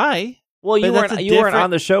 so am I. Well, you But weren't that's a on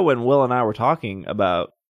the show when Will and I were talking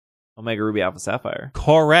about Omega Ruby Alpha Sapphire.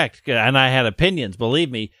 Correct. And I had opinions, believe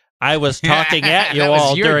me. I was talking at you That was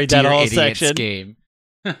all your during that Dear whole Idiots section. game.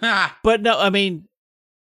 But no, I mean,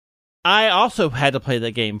 I also had to play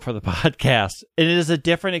the game for the podcast. And it is a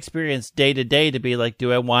different experience day to day to be like,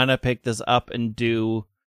 do I want to pick this up and do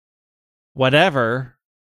whatever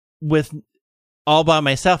with all by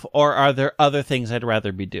myself, or are there other things I'd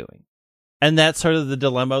rather be doing? And that's sort of the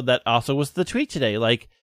dilemma that also was the tweet today. Like,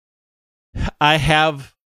 I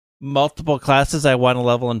have multiple classes I want to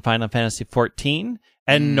level in Final Fantasy XIV,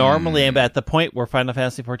 and normally I'm at the point where Final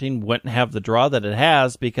Fantasy XIV wouldn't have the draw that it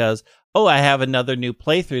has because, I have another new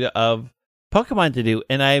playthrough of Pokemon to do,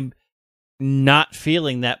 and I'm not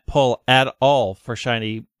feeling that pull at all for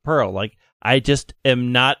Shiny Pearl. Like, I just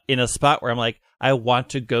am not in a spot where I'm like, I want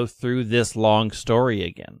to go through this long story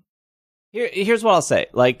again. Here's what I'll say.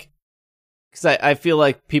 Like, because I feel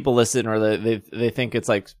like people listen or they think it's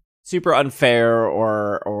like super unfair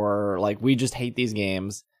or like we just hate these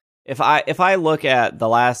games. If I look at the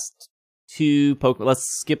last two Pokemon,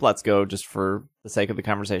 let's go just for the sake of the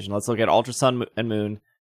conversation. Let's look at Ultra Sun and Moon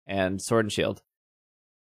and Sword and Shield.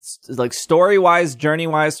 Like story wise, journey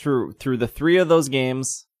wise, through the three of those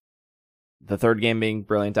games, the third game being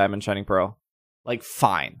Brilliant Diamond, Shining Pearl, like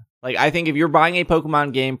fine. Like I think if you're buying a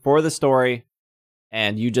Pokemon game for the story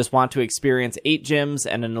and you just want to experience 8 gyms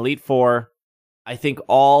and an Elite Four, I think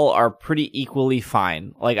all are pretty equally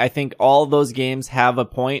fine. Like, I think all those games have a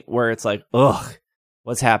point where it's like, ugh,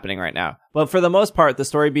 what's happening right now? But for the most part, the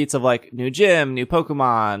story beats of like new gym, new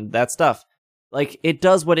Pokemon, that stuff, like it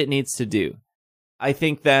does what it needs to do. I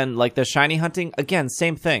think then like the shiny hunting, again,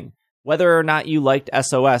 same thing. Whether or not you liked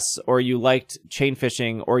SOS or you liked chain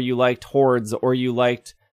fishing or you liked hordes or you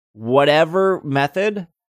liked whatever method,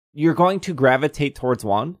 you're going to gravitate towards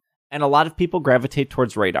one. And a lot of people gravitate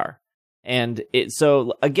towards radar. And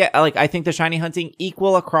so again, like I think the shiny hunting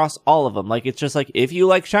equal across all of them. Like it's just like if you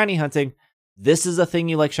like shiny hunting, this is a thing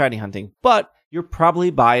you like shiny hunting, but you're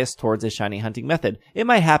probably biased towards a shiny hunting method. It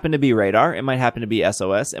might happen to be radar, it might happen to be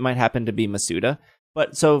SOS, it might happen to be Masuda.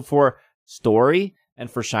 But so for story and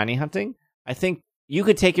for shiny hunting, I think you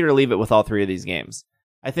could take it or leave it with all three of these games.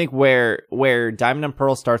 I think where Diamond and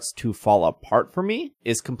Pearl starts to fall apart for me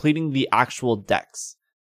is completing the actual decks.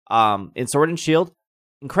 In Sword and Shield,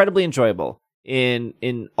 incredibly enjoyable.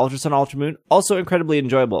 In Ultra Sun, Ultra Moon, also incredibly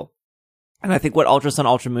enjoyable. And I think what Ultra Sun,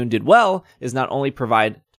 Ultra Moon did well is not only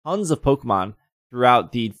provide tons of Pokemon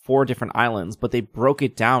throughout the 4 different islands, but they broke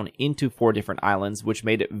it down into 4 different islands, which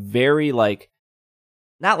made it very like,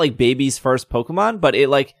 not like baby's first Pokemon, but it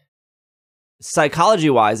like,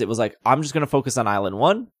 psychology-wise, it was like, I'm just going to focus on Island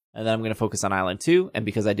 1, and then I'm going to focus on Island 2, and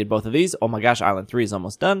because I did both of these, oh my gosh, Island 3 is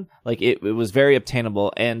almost done. Like, it was very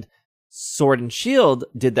obtainable, and Sword and Shield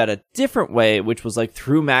did that a different way, which was like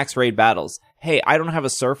through max raid battles. Hey, I don't have a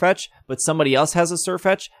Surfetch, but somebody else has a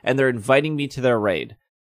Surfetch, and they're inviting me to their raid.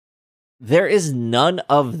 There is none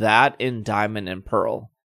of that in Diamond and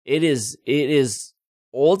Pearl. It is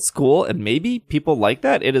old school, and maybe people like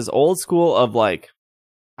that. It is old school of like,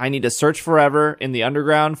 I need to search forever in the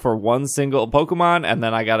underground for one single Pokemon, and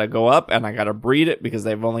then I gotta go up and I gotta breed it because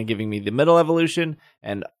they've only given me the middle evolution,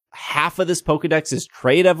 and half of this Pokedex is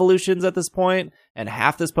trade evolutions at this point, and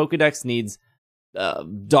half this Pokedex needs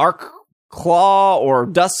Dark Claw or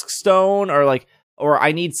Dusk Stone, or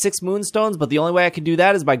I need 6 Moonstones, but the only way I can do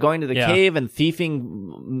that is by going to the cave and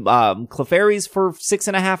thieving Clefairies for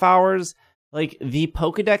 6.5 hours. Like, the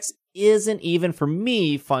Pokedex isn't even, for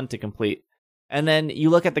me, fun to complete. And then you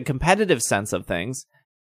look at the competitive sense of things.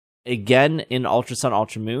 Again, in Ultra Sun,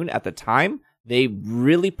 Ultra Moon, at the time, they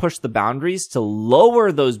really pushed the boundaries to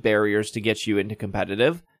lower those barriers to get you into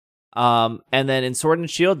competitive. And then in Sword and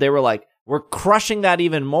Shield, they were like, we're crushing that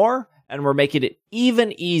even more, and we're making it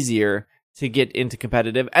even easier to get into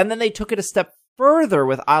competitive. And then they took it a step further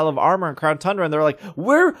with Isle of Armor and Crown Tundra, and they're like,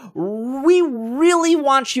 we really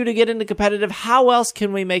want you to get into competitive. How else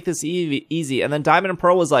can we make this easy? And then Diamond and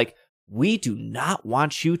Pearl was like, we do not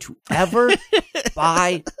want you to ever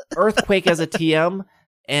buy Earthquake as a TM,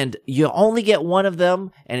 and you only get one of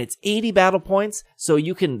them, and it's 80 battle points, so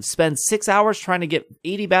you can spend 6 hours trying to get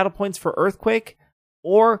 80 battle points for Earthquake,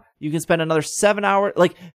 or you can spend another 7 hours.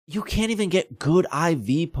 Like, you can't even get good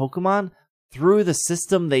IV Pokemon through the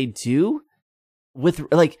system they do. With,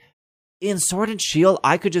 like, in Sword and Shield,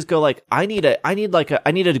 I could just go, like, I need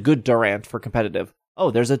a good Durant for competitive.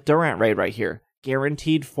 Oh, there's a Durant raid right here.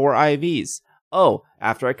 Guaranteed 4 IVs. Oh,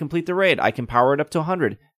 after I complete the raid, I can power it up to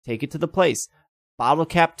 100. Take it to the place. Bottle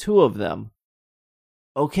cap 2 of them.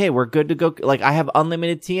 okay, we're good to go. Like, I have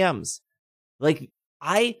unlimited TMs. Like,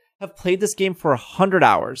 I have played this game for 100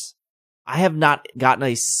 hours. I have not gotten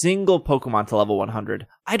a single Pokemon to level 100.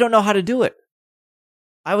 I don't know how to do it.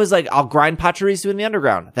 I was like, I'll grind Pachirisu in the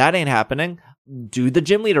underground. That ain't happening. Do the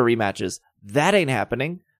gym leader rematches. That ain't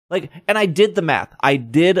happening. Like, and I did the math.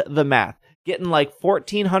 Getting like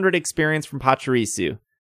 1,400 experience from Pachirisu.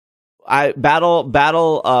 I battle,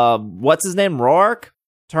 what's his name? Roark?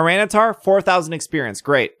 Tyranitar, 4,000 experience.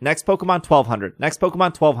 Great. Next Pokemon, 1,200. Next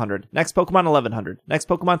Pokemon, 1,200. Next Pokemon, 1,100. Next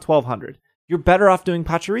Pokemon, 1,200. You're better off doing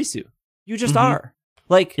Pachirisu. You just are.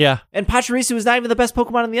 Like, yeah. And Pachirisu is not even the best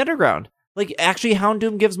Pokemon in the underground. Like, actually,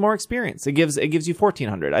 Houndoom gives more experience. It gives you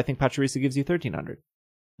 1,400. I think Pachirisu gives you 1,300.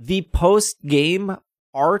 The post-game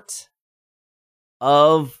art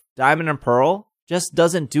of Diamond and Pearl just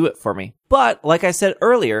doesn't do it for me. But, like I said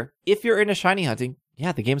earlier, if you're into shiny hunting,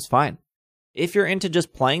 yeah, the game's fine. If you're into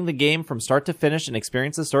just playing the game from start to finish and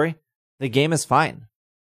experience the story, the game is fine.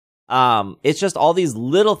 It's just all these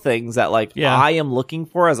little things that, like, I am looking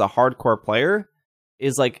for as a hardcore player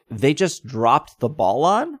is, like, they just dropped the ball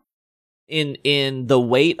on in the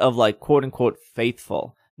weight of, like, quote-unquote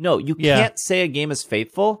faithful. No, you can't say a game is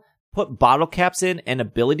faithful, put bottle caps in and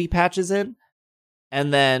ability patches in,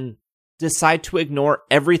 and then decide to ignore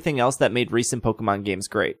everything else that made recent Pokemon games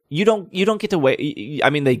great. You don't get to I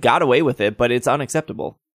mean, they got away with it, but it's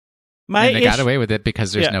unacceptable. And they got away with it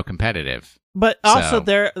because there's no competitive. But also,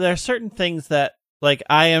 there are certain things that, like,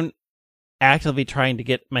 I am actively trying to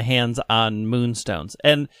get my hands on Moonstones,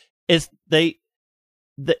 and it's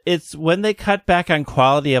when they cut back on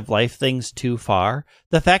quality of life things too far.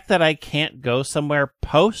 The fact that I can't go somewhere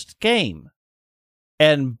post game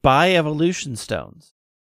and buy evolution stones,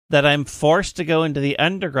 that I'm forced to go into the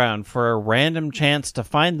underground for a random chance to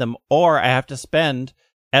find them, or I have to spend,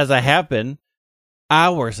 as I have been,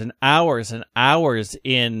 hours and hours and hours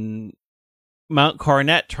in Mount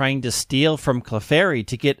Coronet trying to steal from Clefairy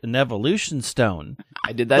to get an evolution stone.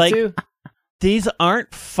 I did that too. These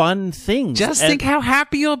aren't fun things. Just think how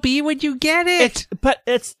happy you'll be when you get it.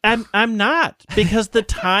 I'm not, because the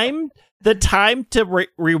time to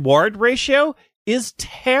reward ratio is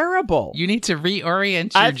terrible. You need to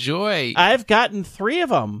reorient your joy. I've gotten 3 of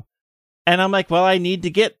them, and I'm like, well, I need to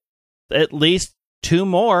get at least 2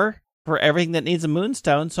 more for everything that needs a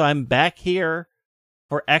Moonstone, so I'm back here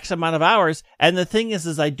for X amount of hours. And the thing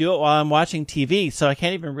is I do it while I'm watching TV, so I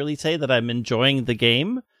can't even really say that I'm enjoying the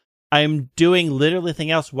game. I'm doing literally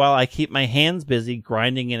everything else while I keep my hands busy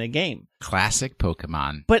grinding in a game. Classic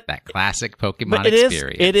Pokemon. But that classic Pokemon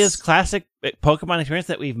experience. It is classic Pokemon experience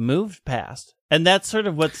that we've moved past. And that's sort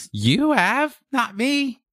of what's... You have? Not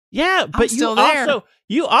me. Yeah, but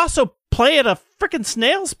you also play at a freaking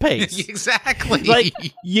snail's pace. Exactly. Like,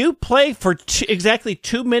 you play for exactly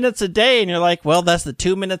 2 minutes a day, and you're like, well, that's the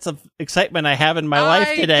 2 minutes of excitement I have in my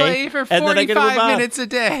life today. I play for 45 minutes a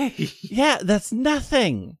day. Yeah, that's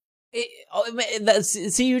nothing.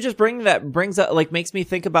 See, you just brings up, like, makes me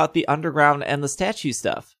think about the underground and the statue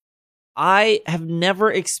stuff. I have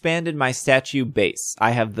never expanded my statue base.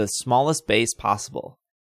 I have the smallest base possible,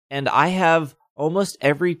 and I have almost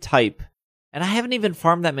every type, and I haven't even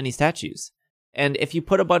farmed that many statues. And if you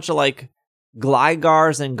put a bunch of, like,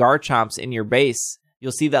 Glygars and Garchomps in your base,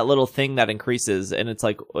 you'll see that little thing that increases, and it's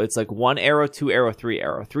like 1 arrow, 2 arrow, 3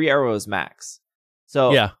 arrow. 3 arrows max.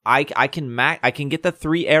 So yeah. I can get the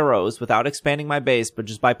 3 arrows without expanding my base, but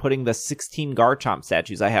just by putting the 16 Garchomp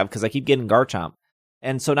statues I have, because I keep getting Garchomp.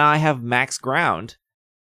 And so now I have max ground,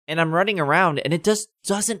 and I'm running around, and it just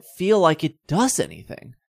doesn't feel like it does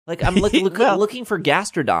anything. Like, I'm looking for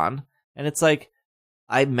Gastrodon, and it's like,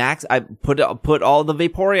 I put all the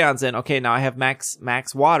Vaporeons in. Okay, now I have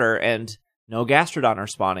max water, and no Gastrodon are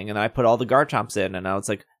spawning. And then I put all the Garchomps in, and now it's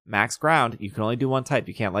like max ground. You can only do one type.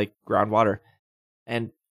 You can't, like, ground water.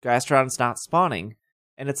 And Gastrodon's not spawning.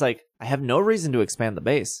 And it's like, I have no reason to expand the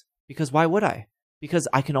base. Because why would I? Because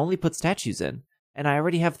I can only put statues in. And I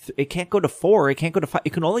already have... it can't go to 4. It can't go to 5.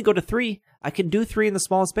 It can only go to 3. I can do 3 in the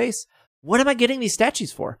smallest base. What am I getting these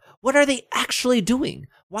statues for? What are they actually doing?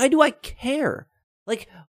 Why do I care? Like,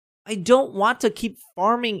 I don't want to keep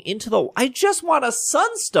farming into the... I just want a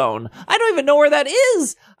Sunstone. I don't even know where that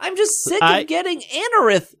is. I'm just sick of getting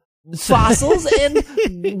Anorith fossils and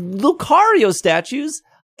Lucario statues.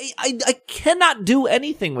 I cannot do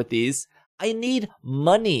anything with these. I need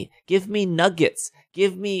money. Give me nuggets.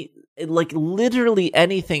 Give me, like, literally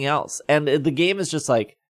anything else. And the game is just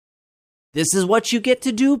like, this is what you get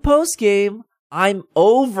to do post-game. I'm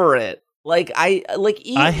over it. Like,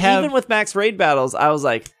 even with max raid battles, I was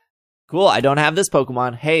like, cool, I don't have this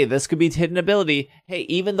Pokemon. Hey, this could be hidden ability. Hey,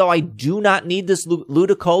 even though I do not need this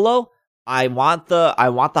Ludicolo, I want the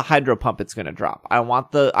hydro pump it's going to drop. I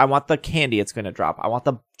want the candy it's going to drop. I want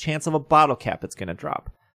the chance of a bottle cap it's going to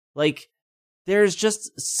drop. Like, there's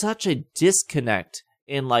just such a disconnect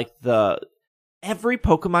in like every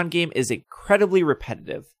Pokemon game is incredibly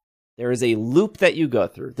repetitive. There is a loop that you go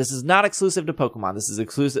through. This is not exclusive to Pokemon. This is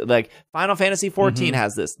exclusive, like Final Fantasy XIV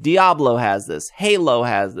has this, Diablo has this, Halo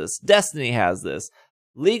has this, Destiny has this,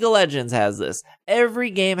 League of Legends has this. Every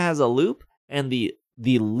game has a loop, and the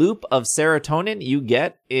loop of serotonin you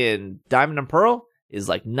get in Diamond and Pearl is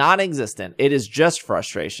like non-existent. It is just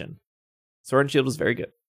frustration. Sword and Shield was very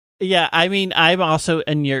good. Yeah, I mean, I'm also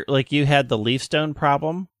in your, like, you had the Leaf Stone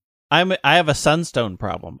problem. I have a Sunstone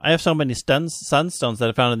problem. I have so many Sunstones that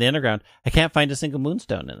I found in the underground. I can't find a single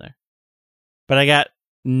Moonstone in there. But I got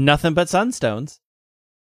nothing but Sunstones.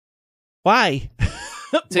 Why?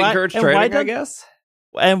 To encourage trading, I guess.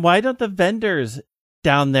 And why don't the vendors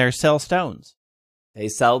down there sell stones? They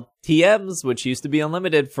sell TMs, which used to be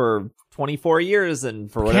unlimited for 24 years, and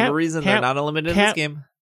for whatever reason, they're not unlimited in this game.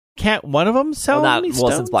 Can't one of them sell any stones?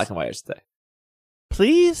 Well, since Black and White, I should say.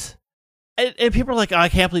 Please? And people are like, oh, I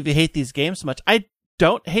can't believe you hate these games so much. I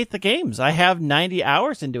don't hate the games. I have 90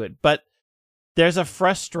 hours into it, but there's a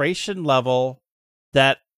frustration level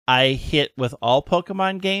that I hit with all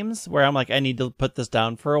Pokemon games where I'm like, I need to put this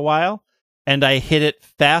down for a while. And I hit it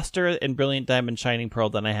faster in Brilliant Diamond Shining Pearl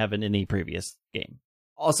than I have in any previous game.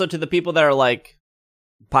 Also, to the people that are like,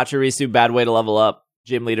 Pachirisu, bad way to level up.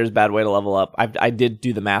 Gym Leader's bad way to level up. I did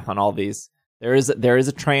do the math on all these. There is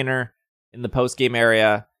a trainer in the post-game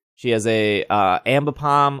area. She has a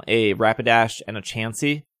Ambipom, a Rapidash, and a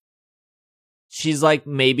Chansey. She's like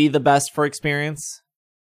maybe the best for experience,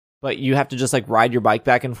 but you have to just like ride your bike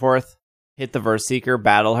back and forth, hit the Verse Seeker,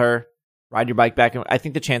 battle her, ride your bike back. I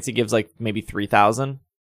think the Chansey gives like maybe 3,000,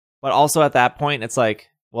 but also at that point it's like,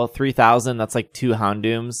 well, 3,000, that's like 2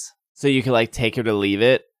 Houndooms, so you could like take her to leave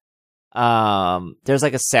it. There's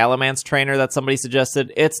like a Salamence trainer that somebody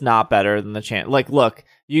suggested. It's not better than the Chance. Like, look,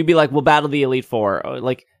 you'd be like, we'll battle the Elite Four.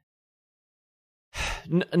 Like,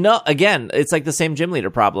 no, again, it's like the same Gym Leader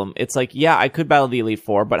problem. It's like, yeah, I could battle the Elite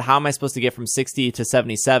Four, but how am I supposed to get from 60 to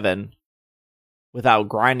 77 without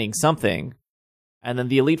grinding something? And then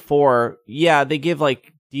the Elite Four, yeah, they give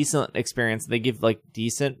like decent experience. They give like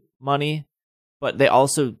decent money, but they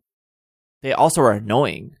also are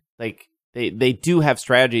annoying. Like, They do have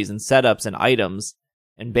strategies and setups and items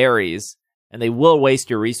and berries, and they will waste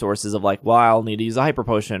your resources of like, well, I'll need to use a Hyper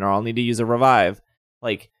Potion or I'll need to use a Revive.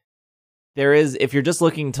 Like, if you're just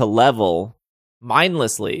looking to level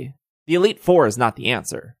mindlessly, the Elite Four is not the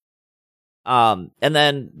answer. And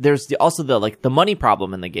then there's also the money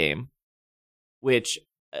problem in the game, which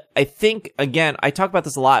I think, again, I talk about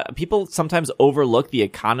this a lot. People sometimes overlook the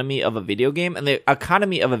economy of a video game, and the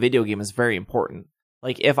economy of a video game is very important.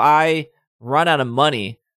 Like, if I run out of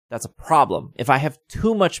money, that's a problem. If I have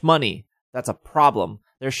too much money, that's a problem.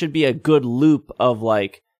 There should be a good loop of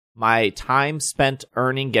like, my time spent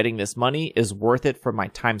earning getting this money is worth it for my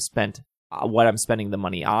time spent what I'm spending the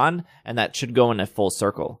money on, and that should go in a full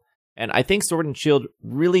circle. And I think Sword and Shield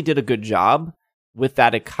really did a good job with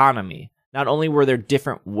that economy. Not only were there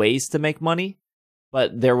different ways to make money,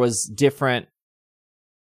 but there was different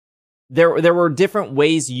There were different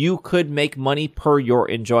ways you could make money per your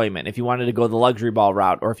enjoyment. If you wanted to go the luxury ball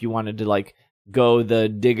route, or if you wanted to like go the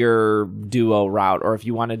digger duo route, or if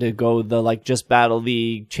you wanted to go the like just battle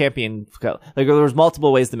the champion, like there was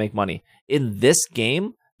multiple ways to make money. In this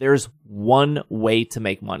game, there's one way to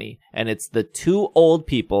make money, and it's the 2 old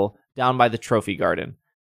people down by the trophy garden.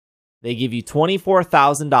 They give you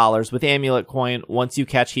 $24,000 with Amulet Coin once you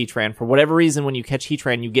catch Heatran. For whatever reason, when you catch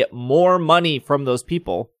Heatran, you get more money from those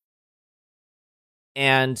people.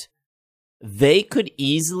 And they could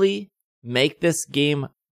easily make this game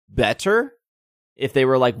better if they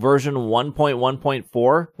were like version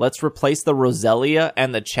 1.1.4. Let's replace the Roselia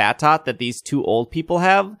and the Chatot that these 2 old people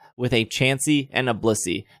have with a Chansey and a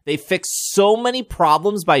Blissey. They fix so many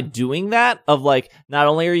problems by doing that, of like, not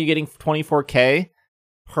only are you getting 24K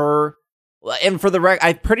per, and for the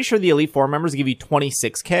I'm pretty sure the Elite Four members give you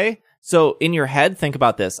 26K. So in your head, think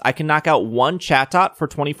about this. I can knock out 1 Chatot for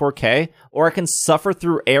 24K, or I can suffer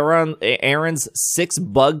through Aaron's 6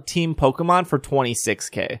 bug team Pokemon for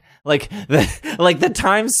 26K. Like the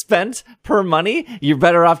time spent per money, you're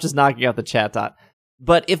better off just knocking out the Chatot.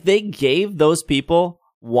 But if they gave those people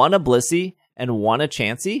 1 a Blissey and 1 a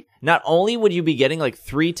Chansey, not only would you be getting like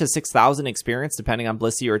 3,000 to 6,000 experience depending on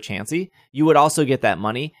Blissey or Chansey, you would also get that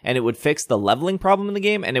money, and it would fix the leveling problem in the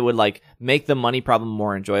game, and it would like make the money problem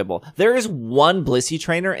more enjoyable. There is 1 Blissey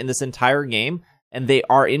trainer in this entire game and they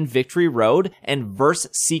are in Victory Road, and Verse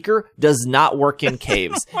Seeker does not work in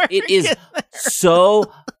caves. It is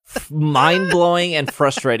so mind-blowing and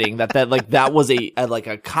frustrating that was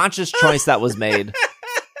a conscious choice that was made.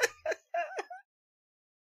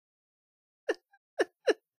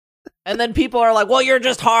 And then people are like, well, you're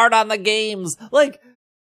just hard on the games. Like,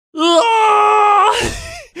 do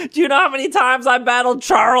you know how many times I battled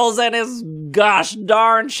Charles and his gosh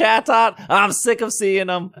darn Chatot? I'm sick of seeing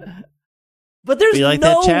him. But there's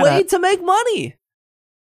no way to make money.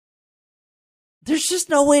 There's just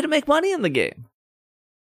no way to make money in the game.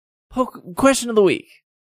 Question of the week.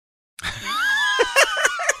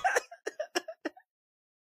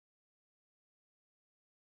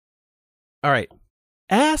 All right.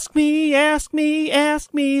 Ask me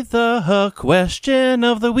the question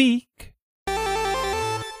of the week.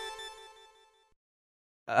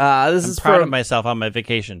 I'm proud of myself on my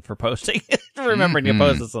vacation for posting. Remembering to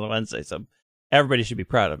post this on a Wednesday, so everybody should be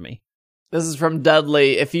proud of me. This is from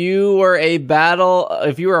Dudley. If you were a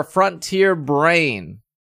frontier brain,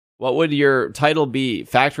 what would your title be?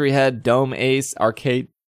 Factory Head, Dome Ace, Arcade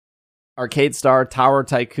Star, Tower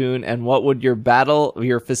Tycoon, and what would your battle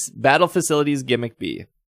facilities gimmick be?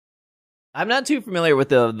 I'm not too familiar with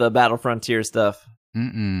the Battle Frontier stuff.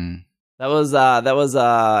 Mm-mm. That was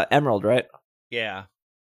Emerald, right? Yeah.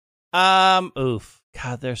 Oof.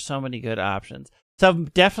 God, there's so many good options. So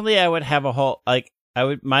definitely I would have my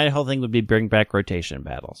whole thing would be bring back rotation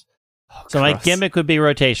battles. Oh, so my gimmick would be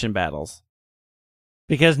rotation battles.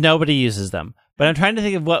 Because nobody uses them. But I'm trying to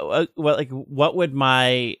think of what would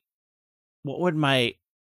my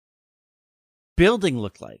building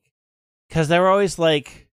look like? Because they were always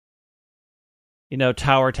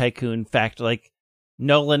Tower Tycoon factory. Like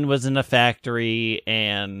Nolan was in a factory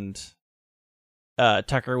and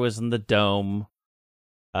Tucker was in the dome.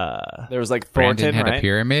 There was Thornton, Brandon had right? a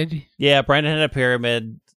pyramid. Yeah, Brandon had a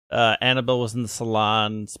pyramid. Annabelle was in the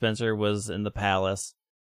salon. Spencer was in the palace.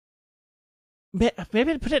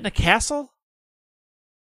 Maybe I'd put it in a castle.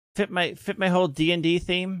 Fit my whole D&D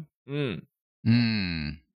theme. So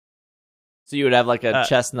you would have a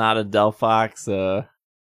Chestnut, a Delphox.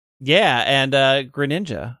 Yeah, and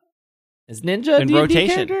Greninja. Is Ninja a in D&D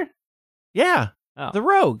rotation? character? Yeah, the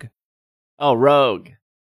rogue. Oh, rogue.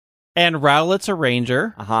 And Rowlet's a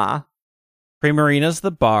ranger. Primarina's the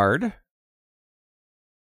bard.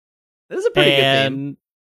 This is a pretty good theme.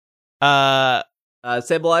 And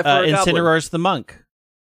Sableye for a goblin. Incineroar's the monk. Can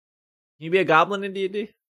you be a goblin in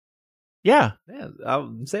D&D? Yeah. Yeah,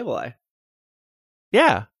 Sableye.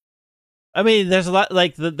 Yeah. I mean, there's a lot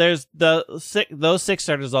there's those 6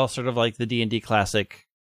 starters all sort of like the D&D classic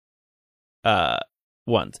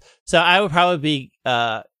ones. So I would probably be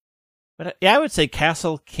I would say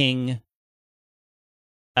Castle King,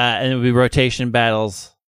 and it would be rotation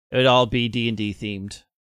battles. It would all be D&D themed.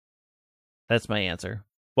 That's my answer.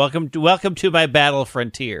 Welcome to my battle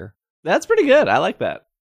frontier. That's pretty good. I like that.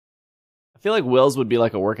 I feel like Will's would be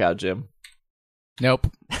like a workout gym. Nope.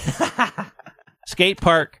 Skate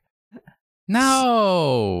park.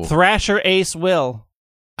 No. Thrasher Ace Will.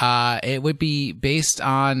 It would be based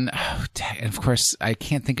on, and of course, I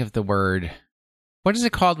can't think of the word. What is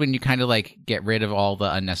it called when you kind of get rid of all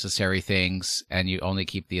the unnecessary things and you only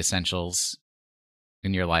keep the essentials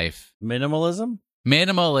in your life? Minimalism?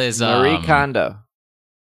 Marie Kondo.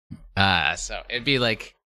 So it'd be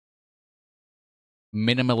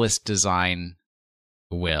minimalist design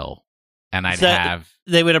Will. And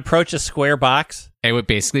they would approach a square box. It would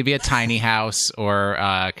basically be a tiny house or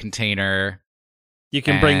a container. You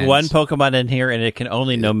can bring one Pokemon in here and it can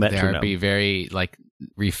only know metronome. There would be very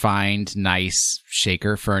refined, nice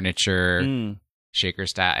shaker furniture, shaker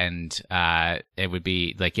stat, and it would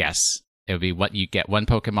be it would be what you get one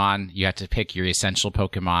Pokemon. You have to pick your essential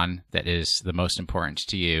Pokemon that is the most important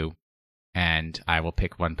to you, and I will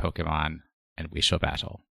pick one Pokemon, and we shall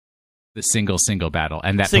battle. The single battle,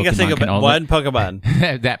 and that Pokemon can only one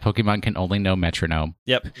Pokemon. That Pokemon can only know metronome.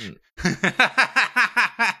 Yep.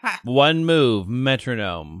 One move,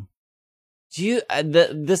 metronome. Do you?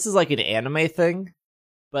 This is an anime thing,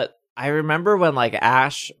 but I remember when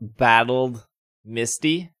Ash battled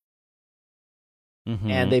Misty,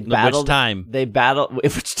 and they battled. Which time? They battled.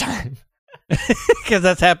 Which time? Because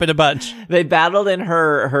that's happened a bunch. They battled in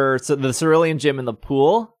the Cerulean gym in the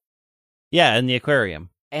pool. Yeah, in the aquarium.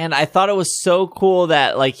 And I thought it was so cool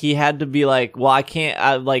that he had to be well, I can't.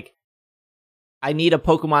 I need a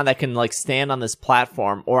Pokemon that can stand on this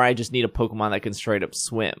platform, or I just need a Pokemon that can straight up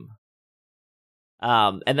swim.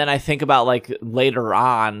 And then I think about later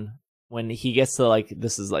on when he gets to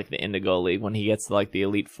this is the Indigo League, when he gets to the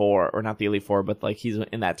Elite Four, or not the Elite Four, but he's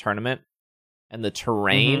in that tournament, and the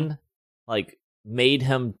terrain made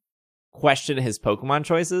him question his Pokemon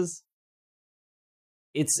choices.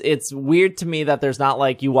 It's weird to me that there's not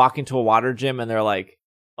like you walk into a water gym and they're like,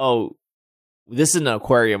 oh, this is an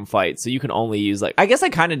aquarium fight, so you can only use like. I guess I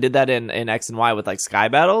kind of did that in X and Y with like Sky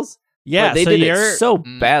Battles. Yeah, but they did it so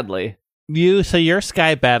badly. So your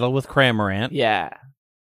Sky Battle with Cramorant. Yeah.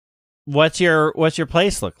 What's your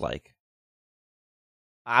place look like?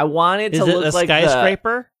 I want it to Is it look a like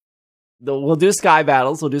skyscraper? We'll do Sky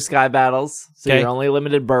Battles. We'll do Sky Battles. So Okay. you're only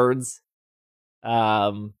limited birds.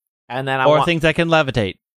 And then things that can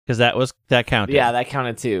levitate, because that counted. Yeah, that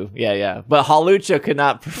counted too. Yeah. But Hawlucha could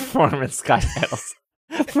not perform in Sky Battles.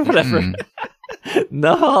 Whatever.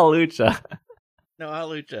 No Hawlucha. No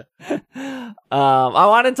Hawlucha. I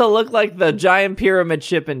want it to look like the giant pyramid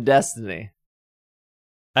ship in Destiny.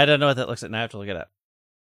 I don't know what that looks like. Now I have to look it up.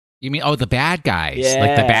 You mean, the bad guys? Yeah.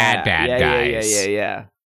 Like the bad guys. Yeah.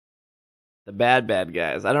 The bad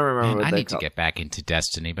guys. I don't remember what I they need to get back into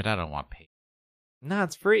Destiny, but I don't want pay. No,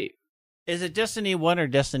 it's free. Is it Destiny 1 or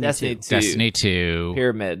Destiny 2? Destiny 2.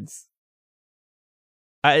 Pyramids.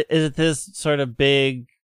 Is it this sort of big...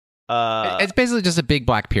 It's basically just a big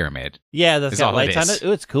black pyramid. Yeah, that's got all lights it on is. it.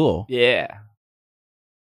 Ooh, it's cool. Yeah.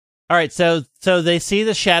 All right, so they see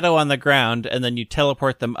the shadow on the ground, and then you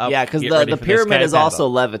teleport them up. Yeah, because to get ready the for pyramid Sky is Battle. also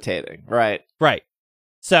levitating. Right. Right.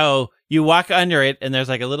 So you walk under it, and there's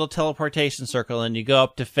like a little teleportation circle, and you go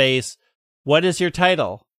up to face. What is your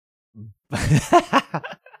title?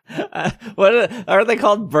 What are they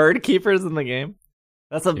called? Bird keepers in the game?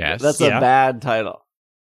 That's a Yes. a bad title.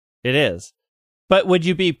 It is. But would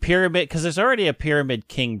you be Pyramid? Because there's already a Pyramid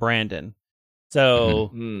King Brandon. So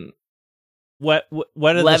Hmm. what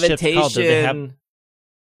are the ships called? Do they have... Levitation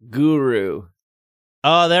Guru.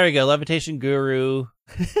 Oh, there we go. Levitation Guru.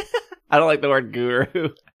 I don't like the word guru.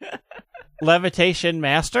 Levitation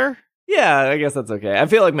Master? Yeah, I guess that's okay. I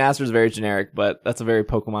feel like master is very generic, but that's a very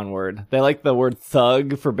Pokemon word. They like the word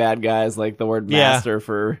thug for bad guys, like the word Yeah. master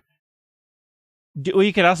for... Well,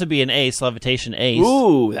 you could also be an Ace, Levitation Ace.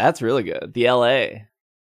 Ooh, that's really good. The LA.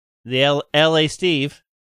 The LA Steve.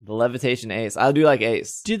 The Levitation Ace. I'll do like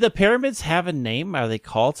Ace. Do the pyramids have a name? Are they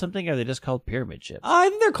called something? Or are they just called pyramid ships? I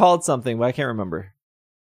think they're called something, but I can't remember.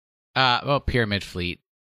 Pyramid Fleet,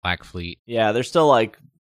 Black Fleet, Yeah, they're still like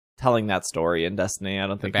telling that story in Destiny. I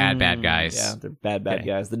don't the think bad guys. Yeah, they're bad Okay.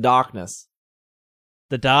 guys. The Darkness.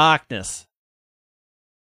 The Darkness.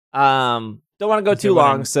 Don't want to go Is there too one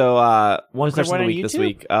long, on- so one Was there question of one the on week this YouTube?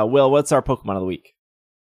 week. Will, what's our Pokemon of the week?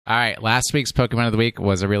 All right, last week's Pokemon of the Week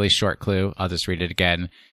was a really short clue. I'll just read it again.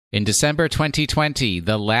 In December 2020,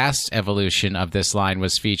 the last evolution of this line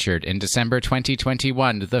was featured. In December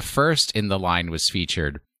 2021, the first in the line was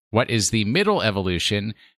featured. What is the middle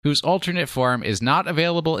evolution, whose alternate form is not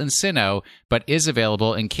available in Sinnoh, but is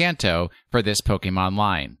available in Kanto for this Pokemon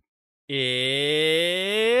line?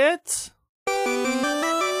 It's...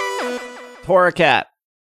 Torracat.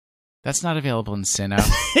 That's not available in Sinnoh.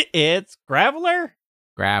 it's Graveler?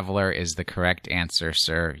 Graveler is the correct answer,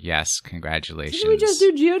 sir. Yes, congratulations. Didn't we just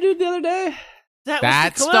do Geodude the other day?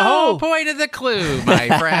 That's the whole point of the clue,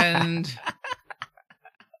 my friend.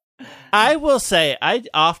 I will say, I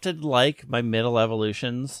often like my middle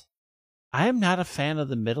evolutions. I am not a fan of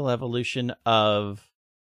the middle evolution of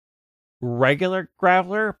regular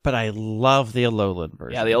Graveler, but I love the Alolan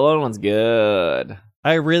version. Yeah, the Alolan one's good.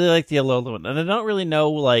 I really like the Alolan one. And I don't really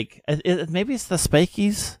know, like, maybe it's the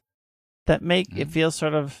spikies that make it feel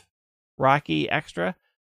sort of rocky extra.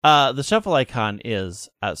 The shuffle icon is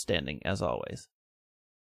outstanding, as always.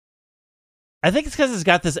 I think it's because it's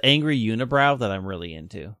got this angry unibrow that I'm really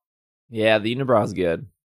into. Yeah, the Unibrow's good.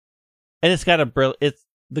 And it's got it's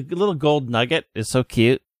the little gold nugget is so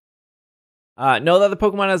cute. Know that the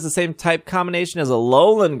Pokemon has the same type combination as a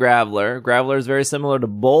Alolan Graveler. Graveler is very similar to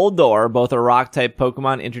Boldore, both are rock-type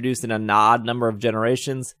Pokemon introduced in an odd number of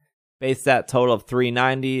generations. Base stat total of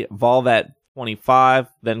 390, evolve at 25,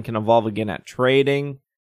 then can evolve again at trading.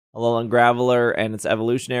 Alolan Graveler and its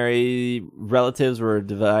evolutionary relatives were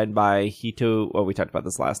divided by Hito. Oh, we talked about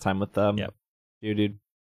this last time with Dude.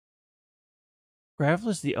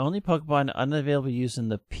 Graveler's the only Pokemon unavailable used in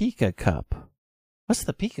the Pika Cup. What's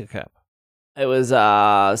the Pika Cup? It was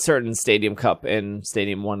a certain Stadium Cup in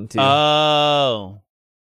Stadium 1 and 2. Oh.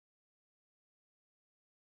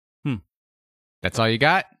 That's all you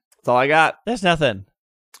got? That's all I got. There's nothing.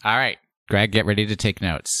 All right. Greg, get ready to take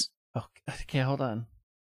notes. Oh, okay, hold on.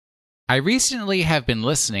 I recently have been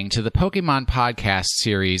listening to the Pokemon podcast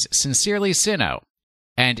series Sincerely Sinnoh,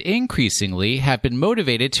 and increasingly have been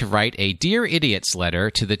motivated to write a Dear Idiots letter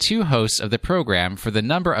to the two hosts of the program for the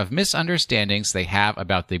number of misunderstandings they have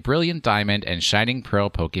about the Brilliant Diamond and Shining Pearl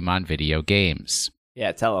Pokemon video games.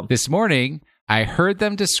 Yeah, tell them. This morning, I heard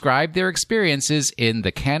them describe their experiences in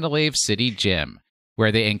the Canalave City Gym, where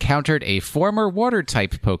they encountered a former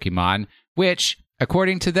water-type Pokemon, which,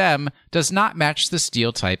 according to them, does not match the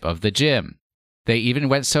steel type of the gym. They even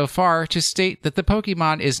went so far to state that the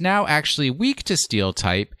Pokemon is now actually weak to steel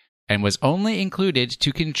type and was only included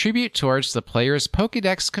to contribute towards the player's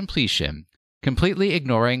Pokédex completion. Completely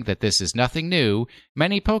ignoring that this is nothing new,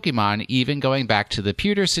 many Pokemon, even going back to the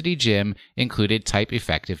Pewter City Gym, included type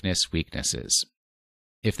effectiveness weaknesses.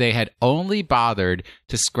 If they had only bothered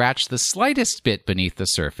to scratch the slightest bit beneath the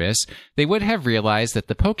surface, they would have realized that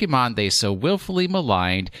the Pokemon they so willfully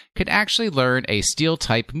maligned could actually learn a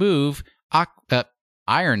steel-type move,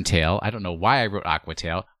 Iron Tail, I don't know why I wrote Aqua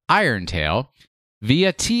Tail, Iron Tail,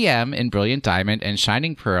 via TM in Brilliant Diamond and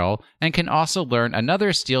Shining Pearl, and can also learn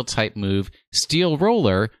another steel-type move, Steel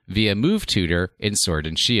Roller, via Move Tutor in Sword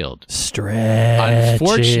and Shield.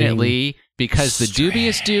 Unfortunately, because the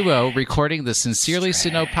dubious duo recording the Sincerely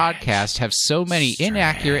Sinnoh podcast have so many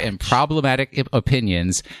inaccurate and problematic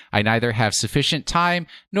opinions, I neither have sufficient time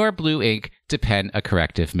nor blue ink to pen a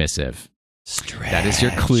corrective missive. That is your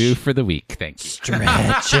clue for the week. Thank you.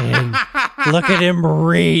 Stretching. Look at him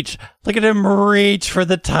reach. Look at him reach for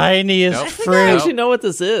the tiniest fruit. I actually know what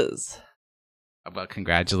this is. Well,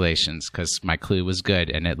 congratulations, because my clue was good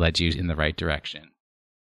and it led you in the right direction.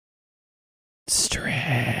 Stretching.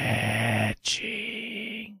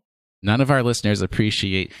 None of our listeners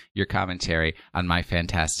appreciate your commentary on my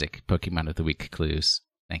fantastic Pokemon of the Week clues.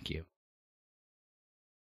 Thank you.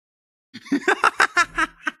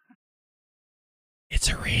 It's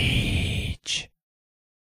a reach.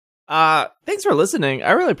 Thanks for listening.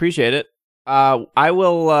 I really appreciate it. I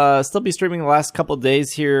will still be streaming the last couple of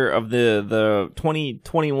days here of the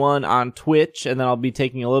 2021 on Twitch, and then I'll be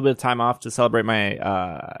taking a little bit of time off to celebrate my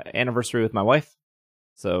anniversary with my wife.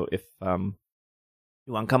 So if you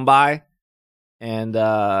want to come by and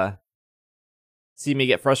see me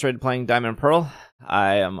get frustrated playing Diamond and Pearl,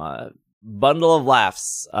 I am a bundle of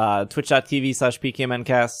laughs.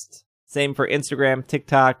 Twitch.tv/PKMNcast. Same for Instagram,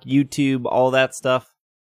 TikTok, YouTube, all that stuff.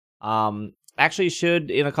 Actually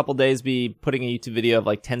should, in a couple days, be putting a YouTube video of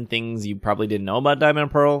like 10 things you probably didn't know about Diamond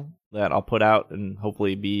and Pearl that I'll put out and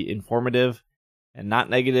hopefully be informative and not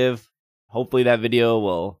negative. Hopefully that video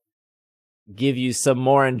will give you some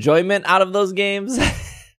more enjoyment out of those games.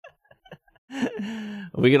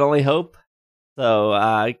 We can only hope.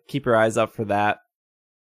 So keep your eyes up for that.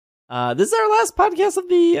 This is our last podcast of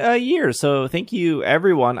the year, so thank you,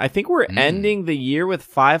 everyone. I think we're ending the year with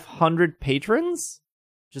 500 patrons,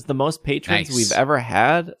 which is the most patrons we've ever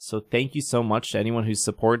had. So thank you so much to anyone who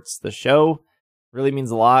supports the show. Really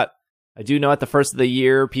means a lot. I do know at the first of the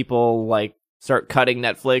year, people like start cutting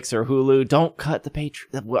Netflix or Hulu. Don't cut the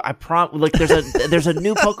Patreon. I promise. Like there's a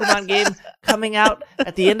new Pokemon game coming out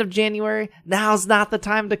at the end of January. Now's not the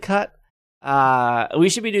time to cut. We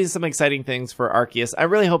should be doing some exciting things for Arceus. I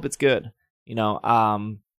really hope it's good.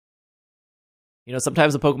 Sometimes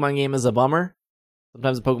a Pokemon game is a bummer.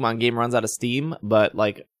 Sometimes a Pokemon game runs out of steam, but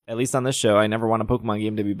like at least on this show, I never want a Pokemon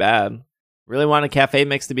game to be bad. Really want a cafe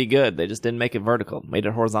mix to be good. They just didn't make it vertical, made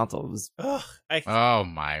it horizontal. It was, oh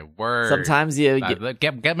my word! Sometimes you get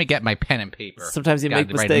my pen and paper. Sometimes you make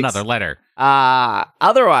mistakes. Write another letter.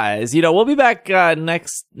 Otherwise, we'll be back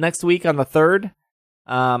next week on the 3rd.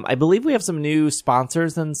 I believe we have some new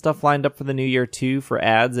sponsors and stuff lined up for the new year too for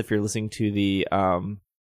ads. If you're listening to the,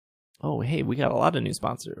 we got a lot of new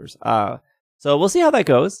sponsors. So we'll see how that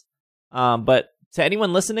goes. But to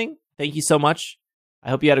anyone listening, thank you so much. I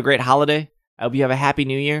hope you had a great holiday. I hope you have a happy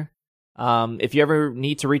new year. If you ever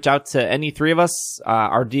need to reach out to any three of us,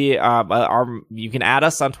 you can add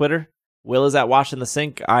us on Twitter. Will is at Wash in the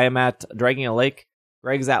Sink. I am at Dragging a Lake.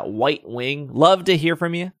 Greg's at White Wing. Love to hear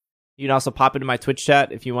from you. You can also pop into my Twitch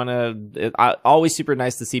chat if you want to. Always super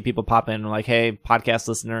nice to see people pop in like, hey, podcast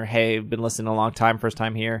listener. Hey, been listening a long time. First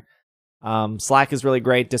time here. Slack is really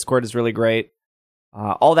great. Discord is really great.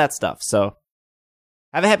 All that stuff. So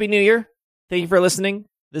have a happy new year. Thank you for listening.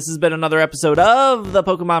 This has been another episode of the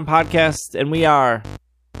Pokemon Podcast, and we are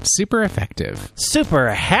super effective. Super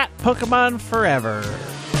Hat Pokemon Forever.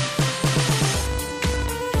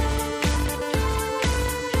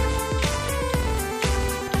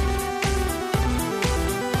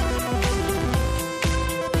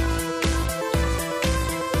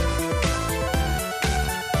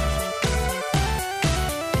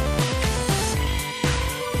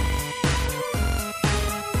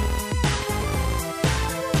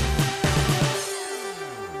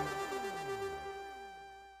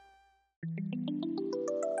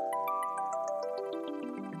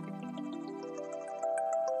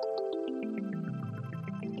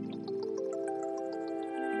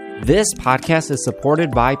 This podcast is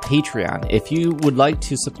supported by Patreon. If you would like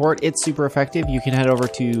to support It's Super Effective, you can head over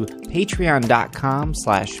to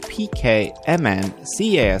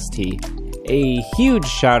patreon.com/PKMNCAST. A huge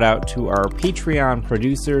shout out to our Patreon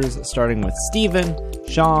producers, starting with Steven,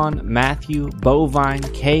 Sean, Matthew, Bovine,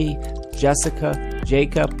 Kay, Jessica,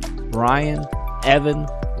 Jacob, Brian, Evan,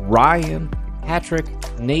 Ryan, Patrick,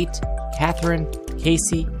 Nate, Catherine,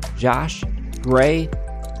 Casey, Josh, Gray,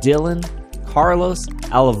 Dylan, Carlos,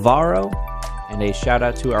 Alvaro, and a shout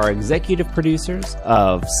out to our executive producers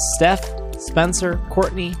of Steph, Spencer,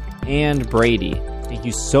 Courtney, and Brady. Thank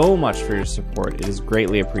you so much for your support. It is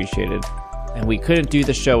greatly appreciated. And we couldn't do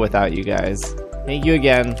the show without you guys. Thank you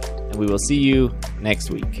again, and we will see you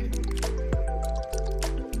next week.